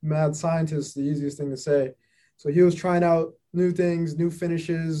a mad scientist, the easiest thing to say. So he was trying out new things, new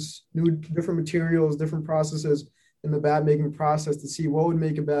finishes, different materials, different processes in the bat making process to see what would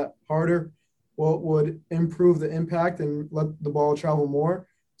make a bat harder, what would improve the impact and let the ball travel more.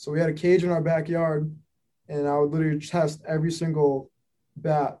 So we had a cage in our backyard, and I would literally test every single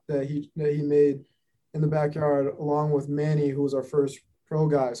bat that he made in the backyard, along with Manny, who was our first pro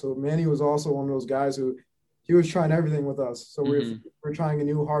guy. So Manny was also one of those guys who he was trying everything with us. So we're trying a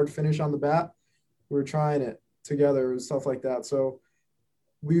new hard finish on the bat. We were trying it together and stuff like that. So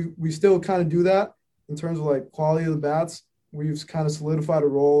we still kind of do that in terms of like quality of the bats. We've kind of solidified a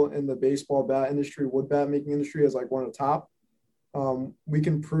role in the baseball bat industry, wood bat making industry, as like one of the top. We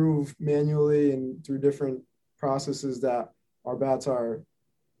can prove manually and through different processes that our bats are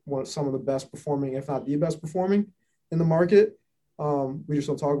some of the best performing, if not the best performing in the market. We just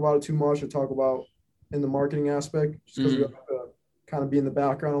don't talk about it too much or talk about in the marketing aspect, just because we have to kind of be in the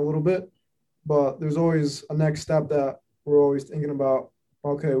background a little bit. But there's always a next step that we're always thinking about.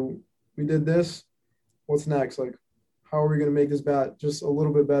 Okay, we did this. What's next? Like, how are we going to make this bat just a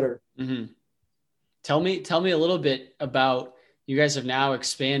little bit better? Tell me a little bit about, you guys have now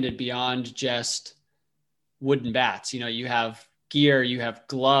expanded beyond just wooden bats. You have gear, you have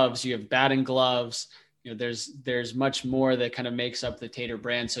gloves, you have batting gloves. There's much more that kind of makes up the Tater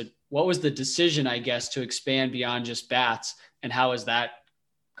brand. So what was the decision, I guess, to expand beyond just bats, and how has that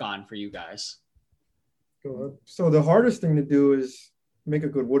gone for you guys? So the hardest thing to do is make a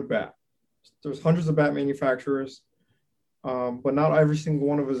good wood bat. There's hundreds of bat manufacturers, but not every single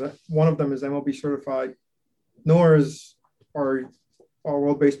one of them is MLB certified, nor is our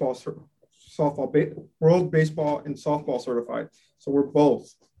World Baseball World Baseball and Softball certified. So we're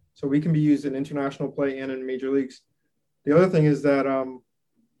both. So we can be used in international play and in major leagues. The other thing is that,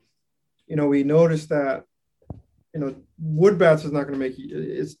 we noticed that, wood bats is not going to make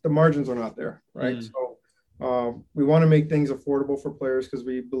the margins are not there, right? So we want to make things affordable for players because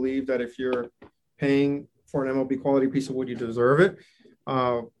we believe that if you're paying for an MLB quality piece of wood, you deserve it.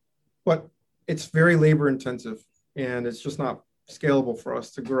 But it's very labor intensive, and it's just not scalable for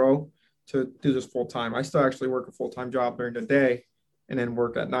us to grow to do this full time. I still actually work a full-time job during the day and then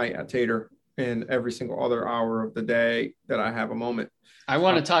work at night at Tater and every single other hour of the day that I have a moment. I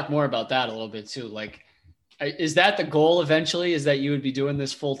want to talk more about that a little bit too. Like, is that the goal eventually, is that you would be doing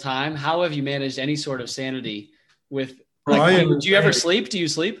this full time? How have you managed any sort of sanity with, do you ever sleep? Do you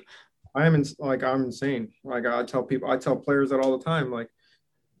sleep? I'm insane. Like I tell players that all the time. Like,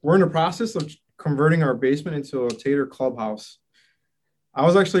 we're in the process of converting our basement into a Tater clubhouse. I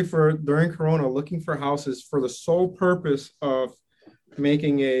was actually during Corona looking for houses for the sole purpose of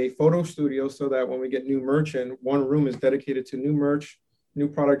making a photo studio so that when we get new merch in, one room is dedicated to new merch, new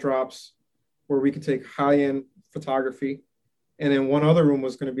product drops, where we could take high-end photography. And then one other room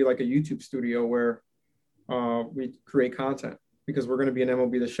was going to be like a YouTube studio where we create content, because we're going to be in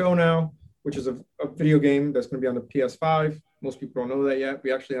MLB The Show now, which is a video game that's going to be on the PS5. Most people don't know that yet.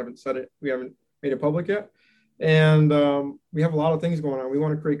 We actually haven't said it. We haven't made it public yet. And we have a lot of things going on. We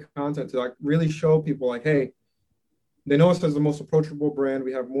want to create content to like really show people like, hey, they know us as the most approachable brand.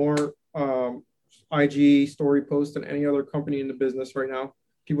 We have more IG story post than any other company in the business right now.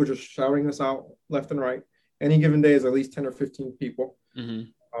 People just shouting us out left and right. Any given day is at least 10 or 15 people.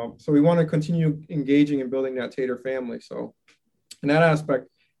 Mm-hmm. So we want to continue engaging and building that Tater family. So in that aspect,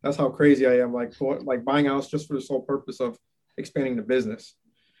 that's how crazy I am. Like buying house just for the sole purpose of expanding the business.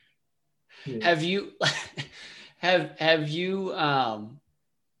 Yeah. Have you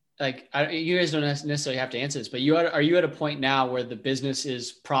you guys don't necessarily have to answer this, but are you at a point now where the business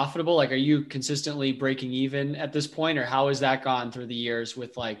is profitable? Like, are you consistently breaking even at this point, or how has that gone through the years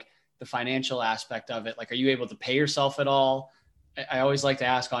with like the financial aspect of it? Like, are you able to pay yourself at all? I always like to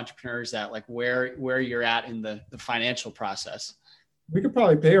ask entrepreneurs that, like, where you're at in the financial process. We could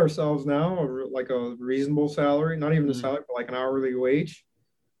probably pay ourselves now like a reasonable salary, not even a salary, but like an hourly wage.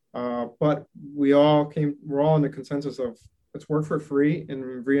 But we're all in the consensus of let's work for free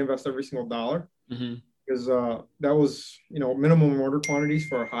and reinvest every single dollar. Mm-hmm. Because that was, minimum order quantities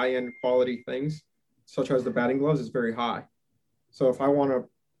for high-end quality things, such as the batting gloves, is very high. So if I want to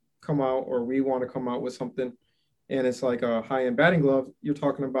come out, or we want to come out with something, and it's like a high-end batting glove, you're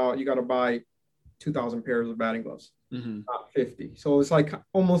talking about you got to buy 2,000 pairs of batting gloves, not 50. So it's like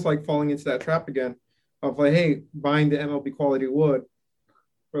almost like falling into that trap again of like, hey, buying the MLB quality wood,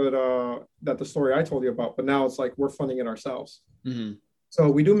 but that the story I told you about. But now it's like we're funding it ourselves. Mm-hmm. So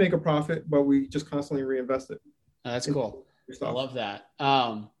we do make a profit, but we just constantly reinvest it. Oh, that's cool. I love that.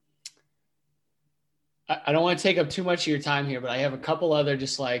 I don't want to take up too much of your time here, but I have a couple other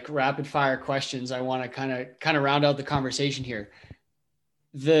just like rapid fire questions. I want to kind of round out the conversation here.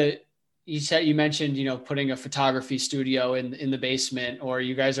 You mentioned, putting a photography studio in the basement, or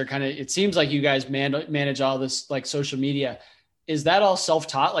you guys are it seems like you guys manage all this like social media. Is that all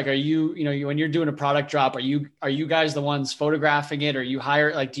self-taught? Like, are you, when you're doing a product drop, are you guys the ones photographing it, or do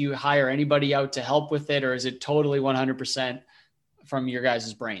you hire anybody out to help with it, or is it totally 100% from your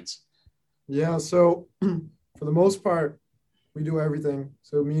guys' brains? Yeah. So for the most part, we do everything.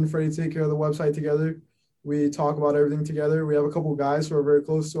 So me and Freddie take care of the website together. We talk about everything together. We have a couple of guys who are very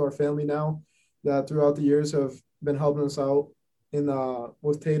close to our family now that throughout the years have been helping us out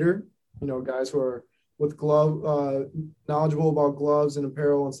with Tater, guys who are with knowledgeable about gloves and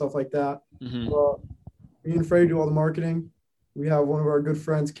apparel and stuff like that. Mm-hmm. Me and Freddie do all the marketing. We have one of our good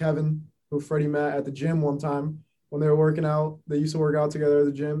friends, Kevin, who Freddie met at the gym one time when they were working out. They used to work out together at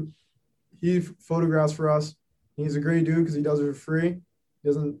the gym. He photographs for us. He's a great dude because he does it for free. He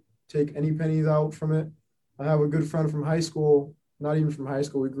doesn't take any pennies out from it. I have a good friend from high school, not even from high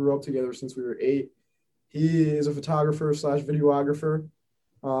school. We grew up together since we were 8. He is a photographer / videographer.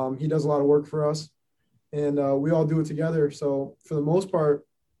 He does a lot of work for us, and we all do it together. So for the most part,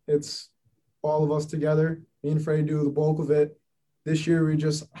 it's all of us together. Me and Freddie do the bulk of it. This year, we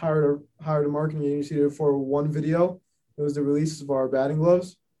just hired a marketing agency for one video. It was the release of our batting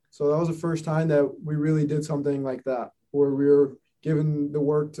gloves. So that was the first time that we really did something like that, where we were giving the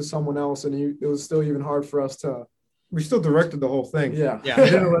work to someone else, and it was still even hard for us to. We still directed the whole thing. Yeah. We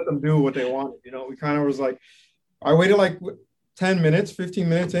didn't let them do what they wanted. We kind of was like, I waited like 10 minutes, 15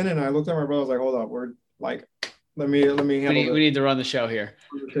 minutes in, and I looked at my brother. I was like, hold up, we're like, let me handle we need to run the show here.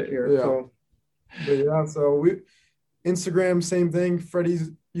 Yeah. So Instagram, same thing. Freddie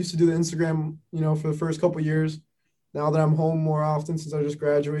used to do the Instagram, for the first couple of years. Now that I'm home more often since I just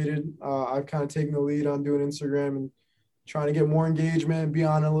graduated, I've kind of taken the lead on doing Instagram and trying to get more engagement and be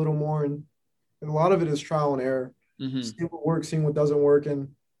on a little more. And a lot of it is trial and error. Mm-hmm. Seeing what works, seeing what doesn't work. And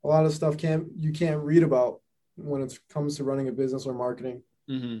a lot of stuff you can't read about when it comes to running a business or marketing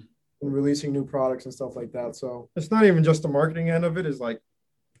mm-hmm. and releasing new products and stuff like that. So it's not even just the marketing end of it. Is like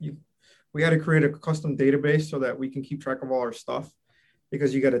we had to create a custom database so that we can keep track of all our stuff.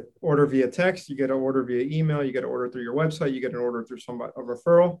 Because you got to order via text, you got to order via email, you got to order through your website, you got to order through a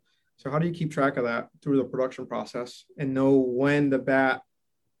referral. So how do you keep track of that through the production process and know when the bat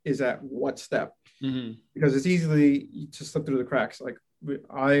is at what step? Mm-hmm. Because it's easily to slip through the cracks. Like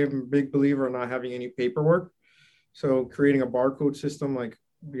I'm a big believer in not having any paperwork. So creating a barcode system, like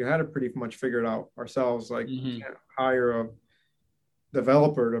we had it pretty much figured out ourselves. Like mm-hmm. you can't hire a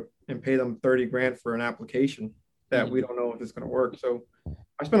developer and pay them $30,000 for an application that mm-hmm. we don't know if it's going to work. So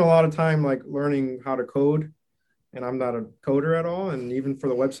I spent a lot of time like learning how to code, and I'm not a coder at all. And even for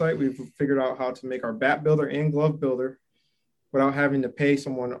the website, we've figured out how to make our bat builder and glove builder without having to pay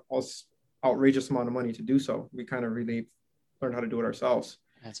someone else outrageous amount of money to do so. We kind of really learned how to do it ourselves.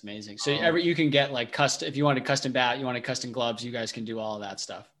 That's amazing. So you can get like custom, if you want a custom bat, you want a custom gloves, you guys can do all of that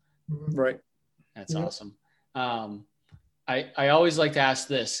stuff. Right. That's awesome. I always like to ask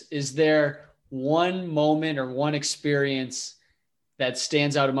this, is there one moment or one experience that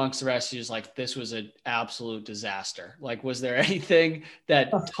stands out amongst the rest? You're just like, this was an absolute disaster. Like, was there anything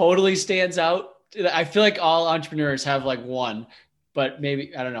that totally stands out? I feel like all entrepreneurs have like one, but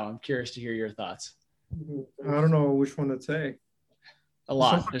maybe, I don't know. I'm curious to hear your thoughts. I don't know which one to say. A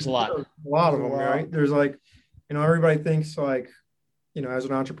lot. There's a lot. A lot of them, right? There's like, everybody thinks like, as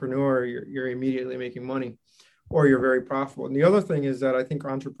an entrepreneur, you're immediately making money or you're very profitable. And the other thing is that I think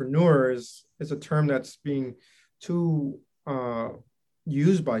entrepreneur is a term that's being too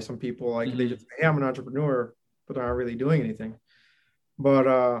used by some people. Like they just say, hey, I'm an entrepreneur, but they're not really doing anything.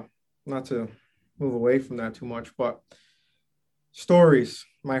 But not to move away from that too much, but stories.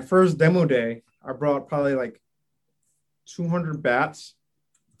 My first demo day, I brought probably like 200 bats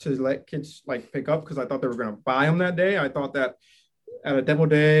to let kids like pick up because I thought they were going to buy them that day. I thought that at a demo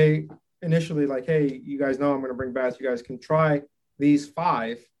day, initially, like, hey, you guys know I'm going to bring bats. You guys can try these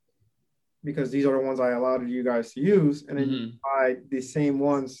 5 because these are the ones I allowed you guys to use. And then you buy the same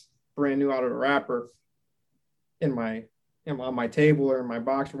ones brand new out of the wrapper on my table or in my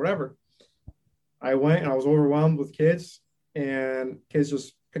box or whatever. I went and I was overwhelmed with kids, and kids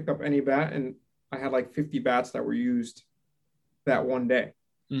just picked up any bat, and I had like 50 bats that were used that one day.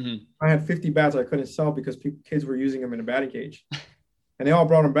 I had 50 bats I couldn't sell because kids were using them in a batting cage. And they all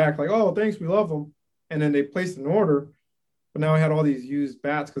brought them back like, oh, thanks, we love them. And then they placed an order, but now I had all these used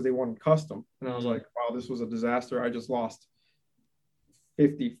bats because they wanted custom. And I was like, wow, this was a disaster. I just lost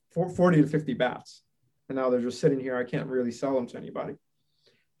 40 to 50 bats. And now they're just sitting here. I can't really sell them to anybody.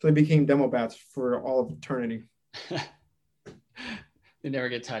 So they became demo bats for all of eternity. They never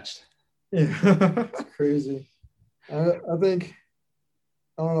get touched. Yeah. It's crazy. I think,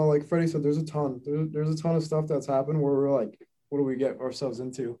 I don't know, like Freddie said, there's a ton. There's a ton of stuff that's happened where we're like, what do we get ourselves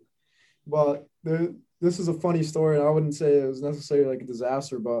into? But this is a funny story. And I wouldn't say it was necessarily like a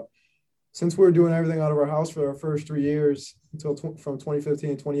disaster, but since we were doing everything out of our house for our first 3 years from 2015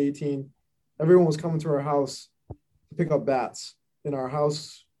 to 2018, everyone was coming to our house to pick up bats. And our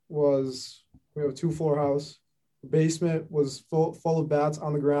house we have a 2-floor house. The basement was full of bats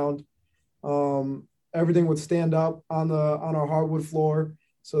on the ground. Everything would stand up on our hardwood floor.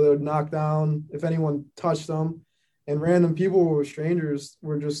 So they would knock down if anyone touched them. And random people who were strangers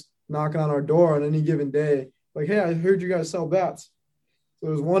were just knocking on our door on any given day. Like, hey, I heard you guys sell bats. So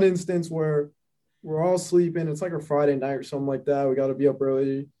there was one instance where we're all sleeping. It's like a Friday night or something like that. We got to be up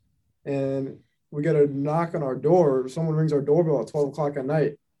early. And we get a knock on our door. Someone rings our doorbell at 12 o'clock at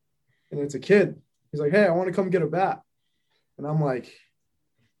night. And it's a kid. He's like, hey, I want to come get a bat. And I'm like,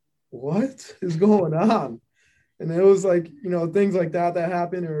 what is going on? And it was like, things like that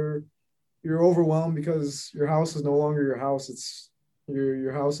happen, or you're overwhelmed because your house is no longer your house. It's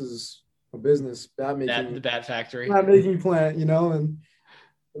your house is a business, the bat factory, bat making plant, and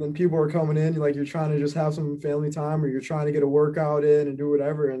then people are coming in, like you're trying to just have some family time, or you're trying to get a workout in and do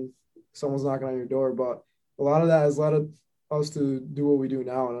whatever, and someone's knocking on your door. But a lot of that has led us to do what we do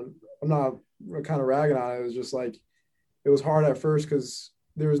now. And I'm not kind of ragging on it. It was just like, it was hard at first because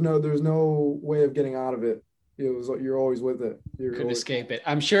there's no way of getting out of it. It was like you're always with it. Couldn't escape it.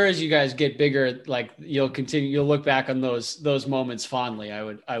 I'm sure as you guys get bigger, like you'll look back on those moments fondly.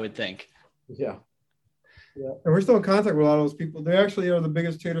 I would think. Yeah. And we're still in contact with a lot of those people. They actually are the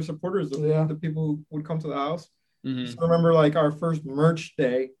biggest Tater supporters. The people who would come to the house. So I remember like our first merch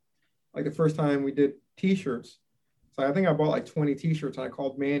day, like the first time we did T-shirts. So I think I bought like 20 T-shirts, and I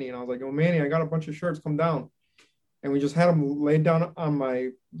called Manny and I was like, oh, Manny, I got a bunch of shirts, come down. And we just had him laid down on my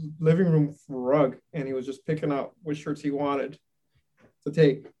living room rug, and he was just picking out which shirts he wanted to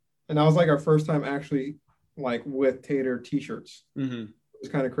take. And that was like our first time actually like with Tater T-shirts. It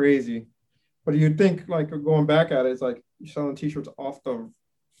was kind of crazy. But you'd think like going back at it, it's like you're selling T-shirts off the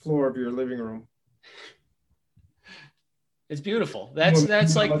floor of your living room. It's beautiful. That's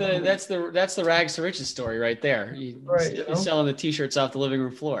like that's the rags to riches story right there. You're selling the T-shirts off the living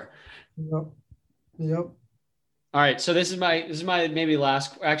room floor. Yep. All right, so this is my maybe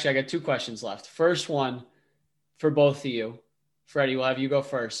last. Actually, I got 2 questions left. First one for both of you. Freddie, we'll have you go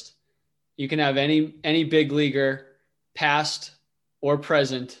first. You can have any big leaguer, past or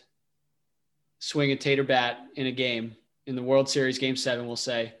present, swing a Tater bat in a game in the World Series Game 7. We'll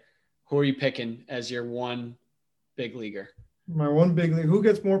say, who are you picking as your one big leaguer? My one big league. Who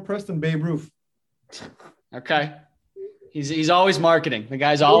gets more press than Babe Ruth? Okay, he's always marketing. The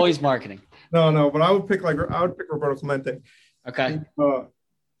guy's always marketing. No, but I would pick Roberto Clemente. Okay.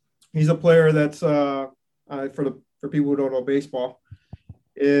 He's a player that's for people who don't know baseball,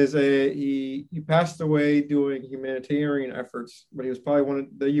 he passed away doing humanitarian efforts, but he was probably one of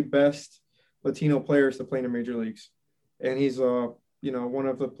the best Latino players to play in the major leagues. And he's one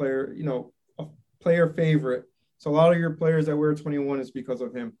of the a player favorite So a lot of your players that wear 21 is because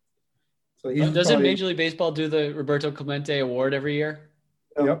of him. So he's doesn't Major League Baseball do the Roberto Clemente Award every year?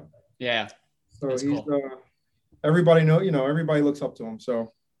 Yep. Yeah. So that's he's cool. Everybody everybody looks up to him.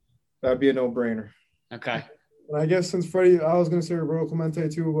 So that'd be a no-brainer. Okay. And I guess since Freddie, I was gonna say Roberto Clemente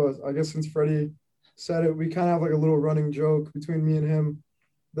too, but I guess since Freddie said it, we kind of have like a little running joke between me and him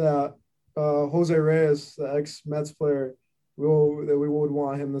that Jose Reyes, the ex-Mets player, we would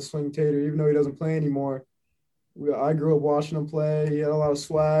want him to swing Tater, even though he doesn't play anymore. I grew up watching him play. He had a lot of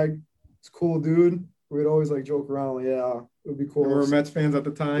swag. He's a cool dude. We'd always like joke around, like, yeah, it would be cool. We were Mets fans at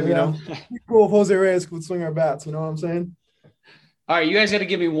the time, It'd be cool if Jose Reyes could swing our bats, you know what I'm saying? All right, you guys got to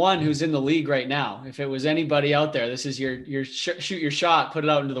give me one who's in the league right now. If it was anybody out there, this is your shoot your shot, put it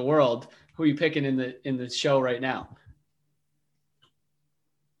out into the world. Who are you picking in the show right now?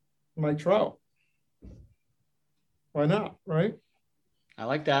 Mike Trout. Why not, right? I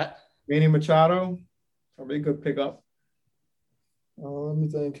like that. Manny Machado. Probably a good pickup. Let me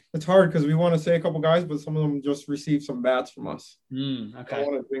think. It's hard because we want to say a couple guys, but some of them just received some bats from us. Okay. I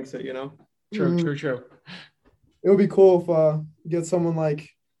don't want to jinx it, True. It would be cool if get someone like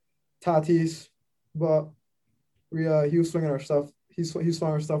Tatis, but he was swinging our stuff. He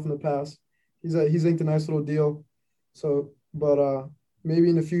swung our stuff in the past. He's inked a nice little deal. So, but maybe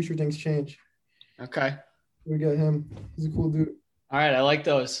in the future things change. Okay. We get him. He's a cool dude. All right, I like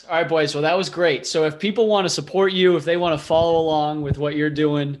those. All right, boys. Well, that was great. So if people want to support you, if they want to follow along with what you're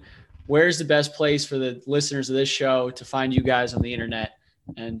doing, where's the best place for the listeners of this show to find you guys on the internet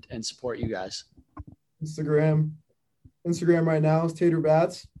and support you guys? Instagram right now is Tater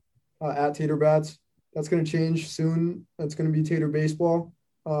Bats, at Tater Bats. That's going to change soon. That's going to be Tater Baseball,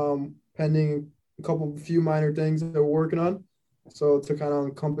 pending a few minor things that we're working on. So to kind of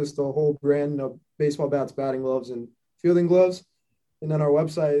encompass the whole brand of baseball bats, batting gloves, and fielding gloves. And then our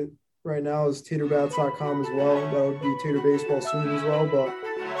website right now is taterbats.com as well. That would be Tater Baseball soon as well. But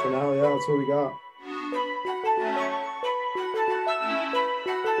for now, yeah, that's what we got.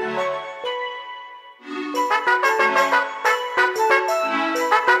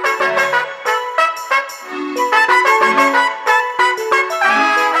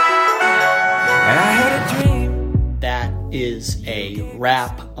 That is a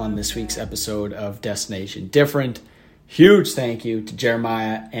wrap on this week's episode of Destination Different. Huge thank you to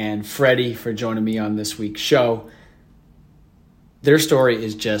Jeremiah and Freddie for joining me on this week's show. Their story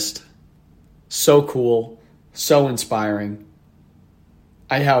is just so cool, so inspiring.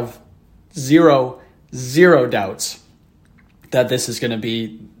 I have zero doubts that this is going to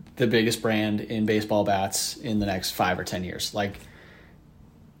be the biggest brand in baseball bats in the next 5 or 10 years. Like,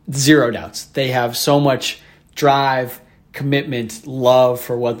 zero doubts. They have so much drive, commitment, love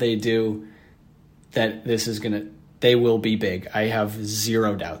for what they do that they will be big. I have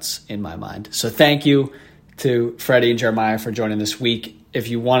zero doubts in my mind. So thank you to Freddie and Jeremiah for joining this week. If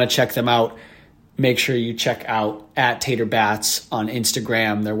you want to check them out, make sure you check out at Tater Bats on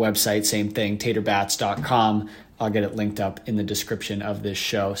Instagram. Their website, same thing, taterbats.com. I'll get it linked up in the description of this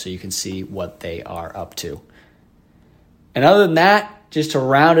show so you can see what they are up to. And other than that, just to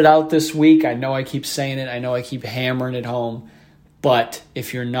round it out this week, I know I keep saying it, I know I keep hammering it home, but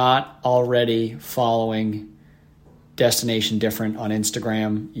if you're not already following Destination Different on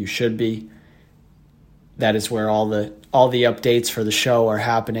Instagram, you should be. That is where all the updates for the show are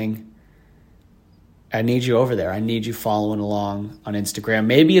happening. I need you over there. I need you following along on Instagram.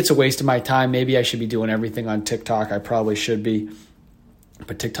 Maybe it's a waste of my time. Maybe I should be doing everything on TikTok. I probably should be.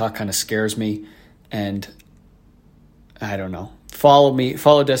 But TikTok kind of scares me. And I don't know.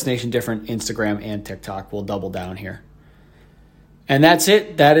 Follow Destination Different, Instagram and TikTok. We'll double down here. And that's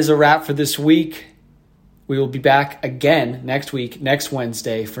it. That is a wrap for this week. We will be back again next week, next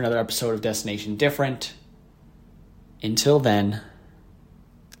Wednesday, for another episode of Destination Different. Until then,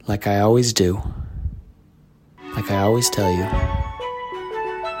 like I always do, like I always tell you,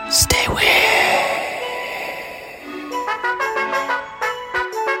 stay weird.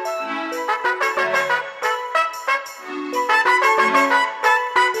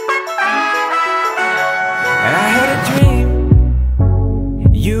 I had a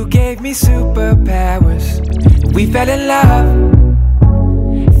dream. You gave me superpowers. We fell in love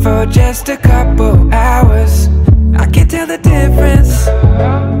for just a couple hours. I can't tell the difference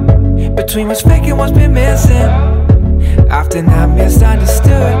between what's fake and what's been missing. Often I'm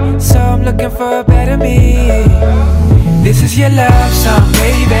misunderstood, so I'm looking for a better me. This is your love song,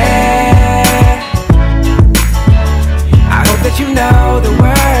 baby. I hope that you know the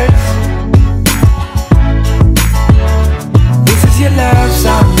words. This is your love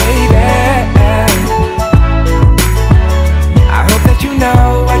song, baby. I hope that you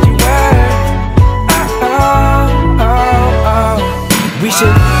know what you were. Oh, oh.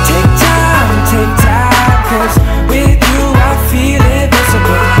 should take time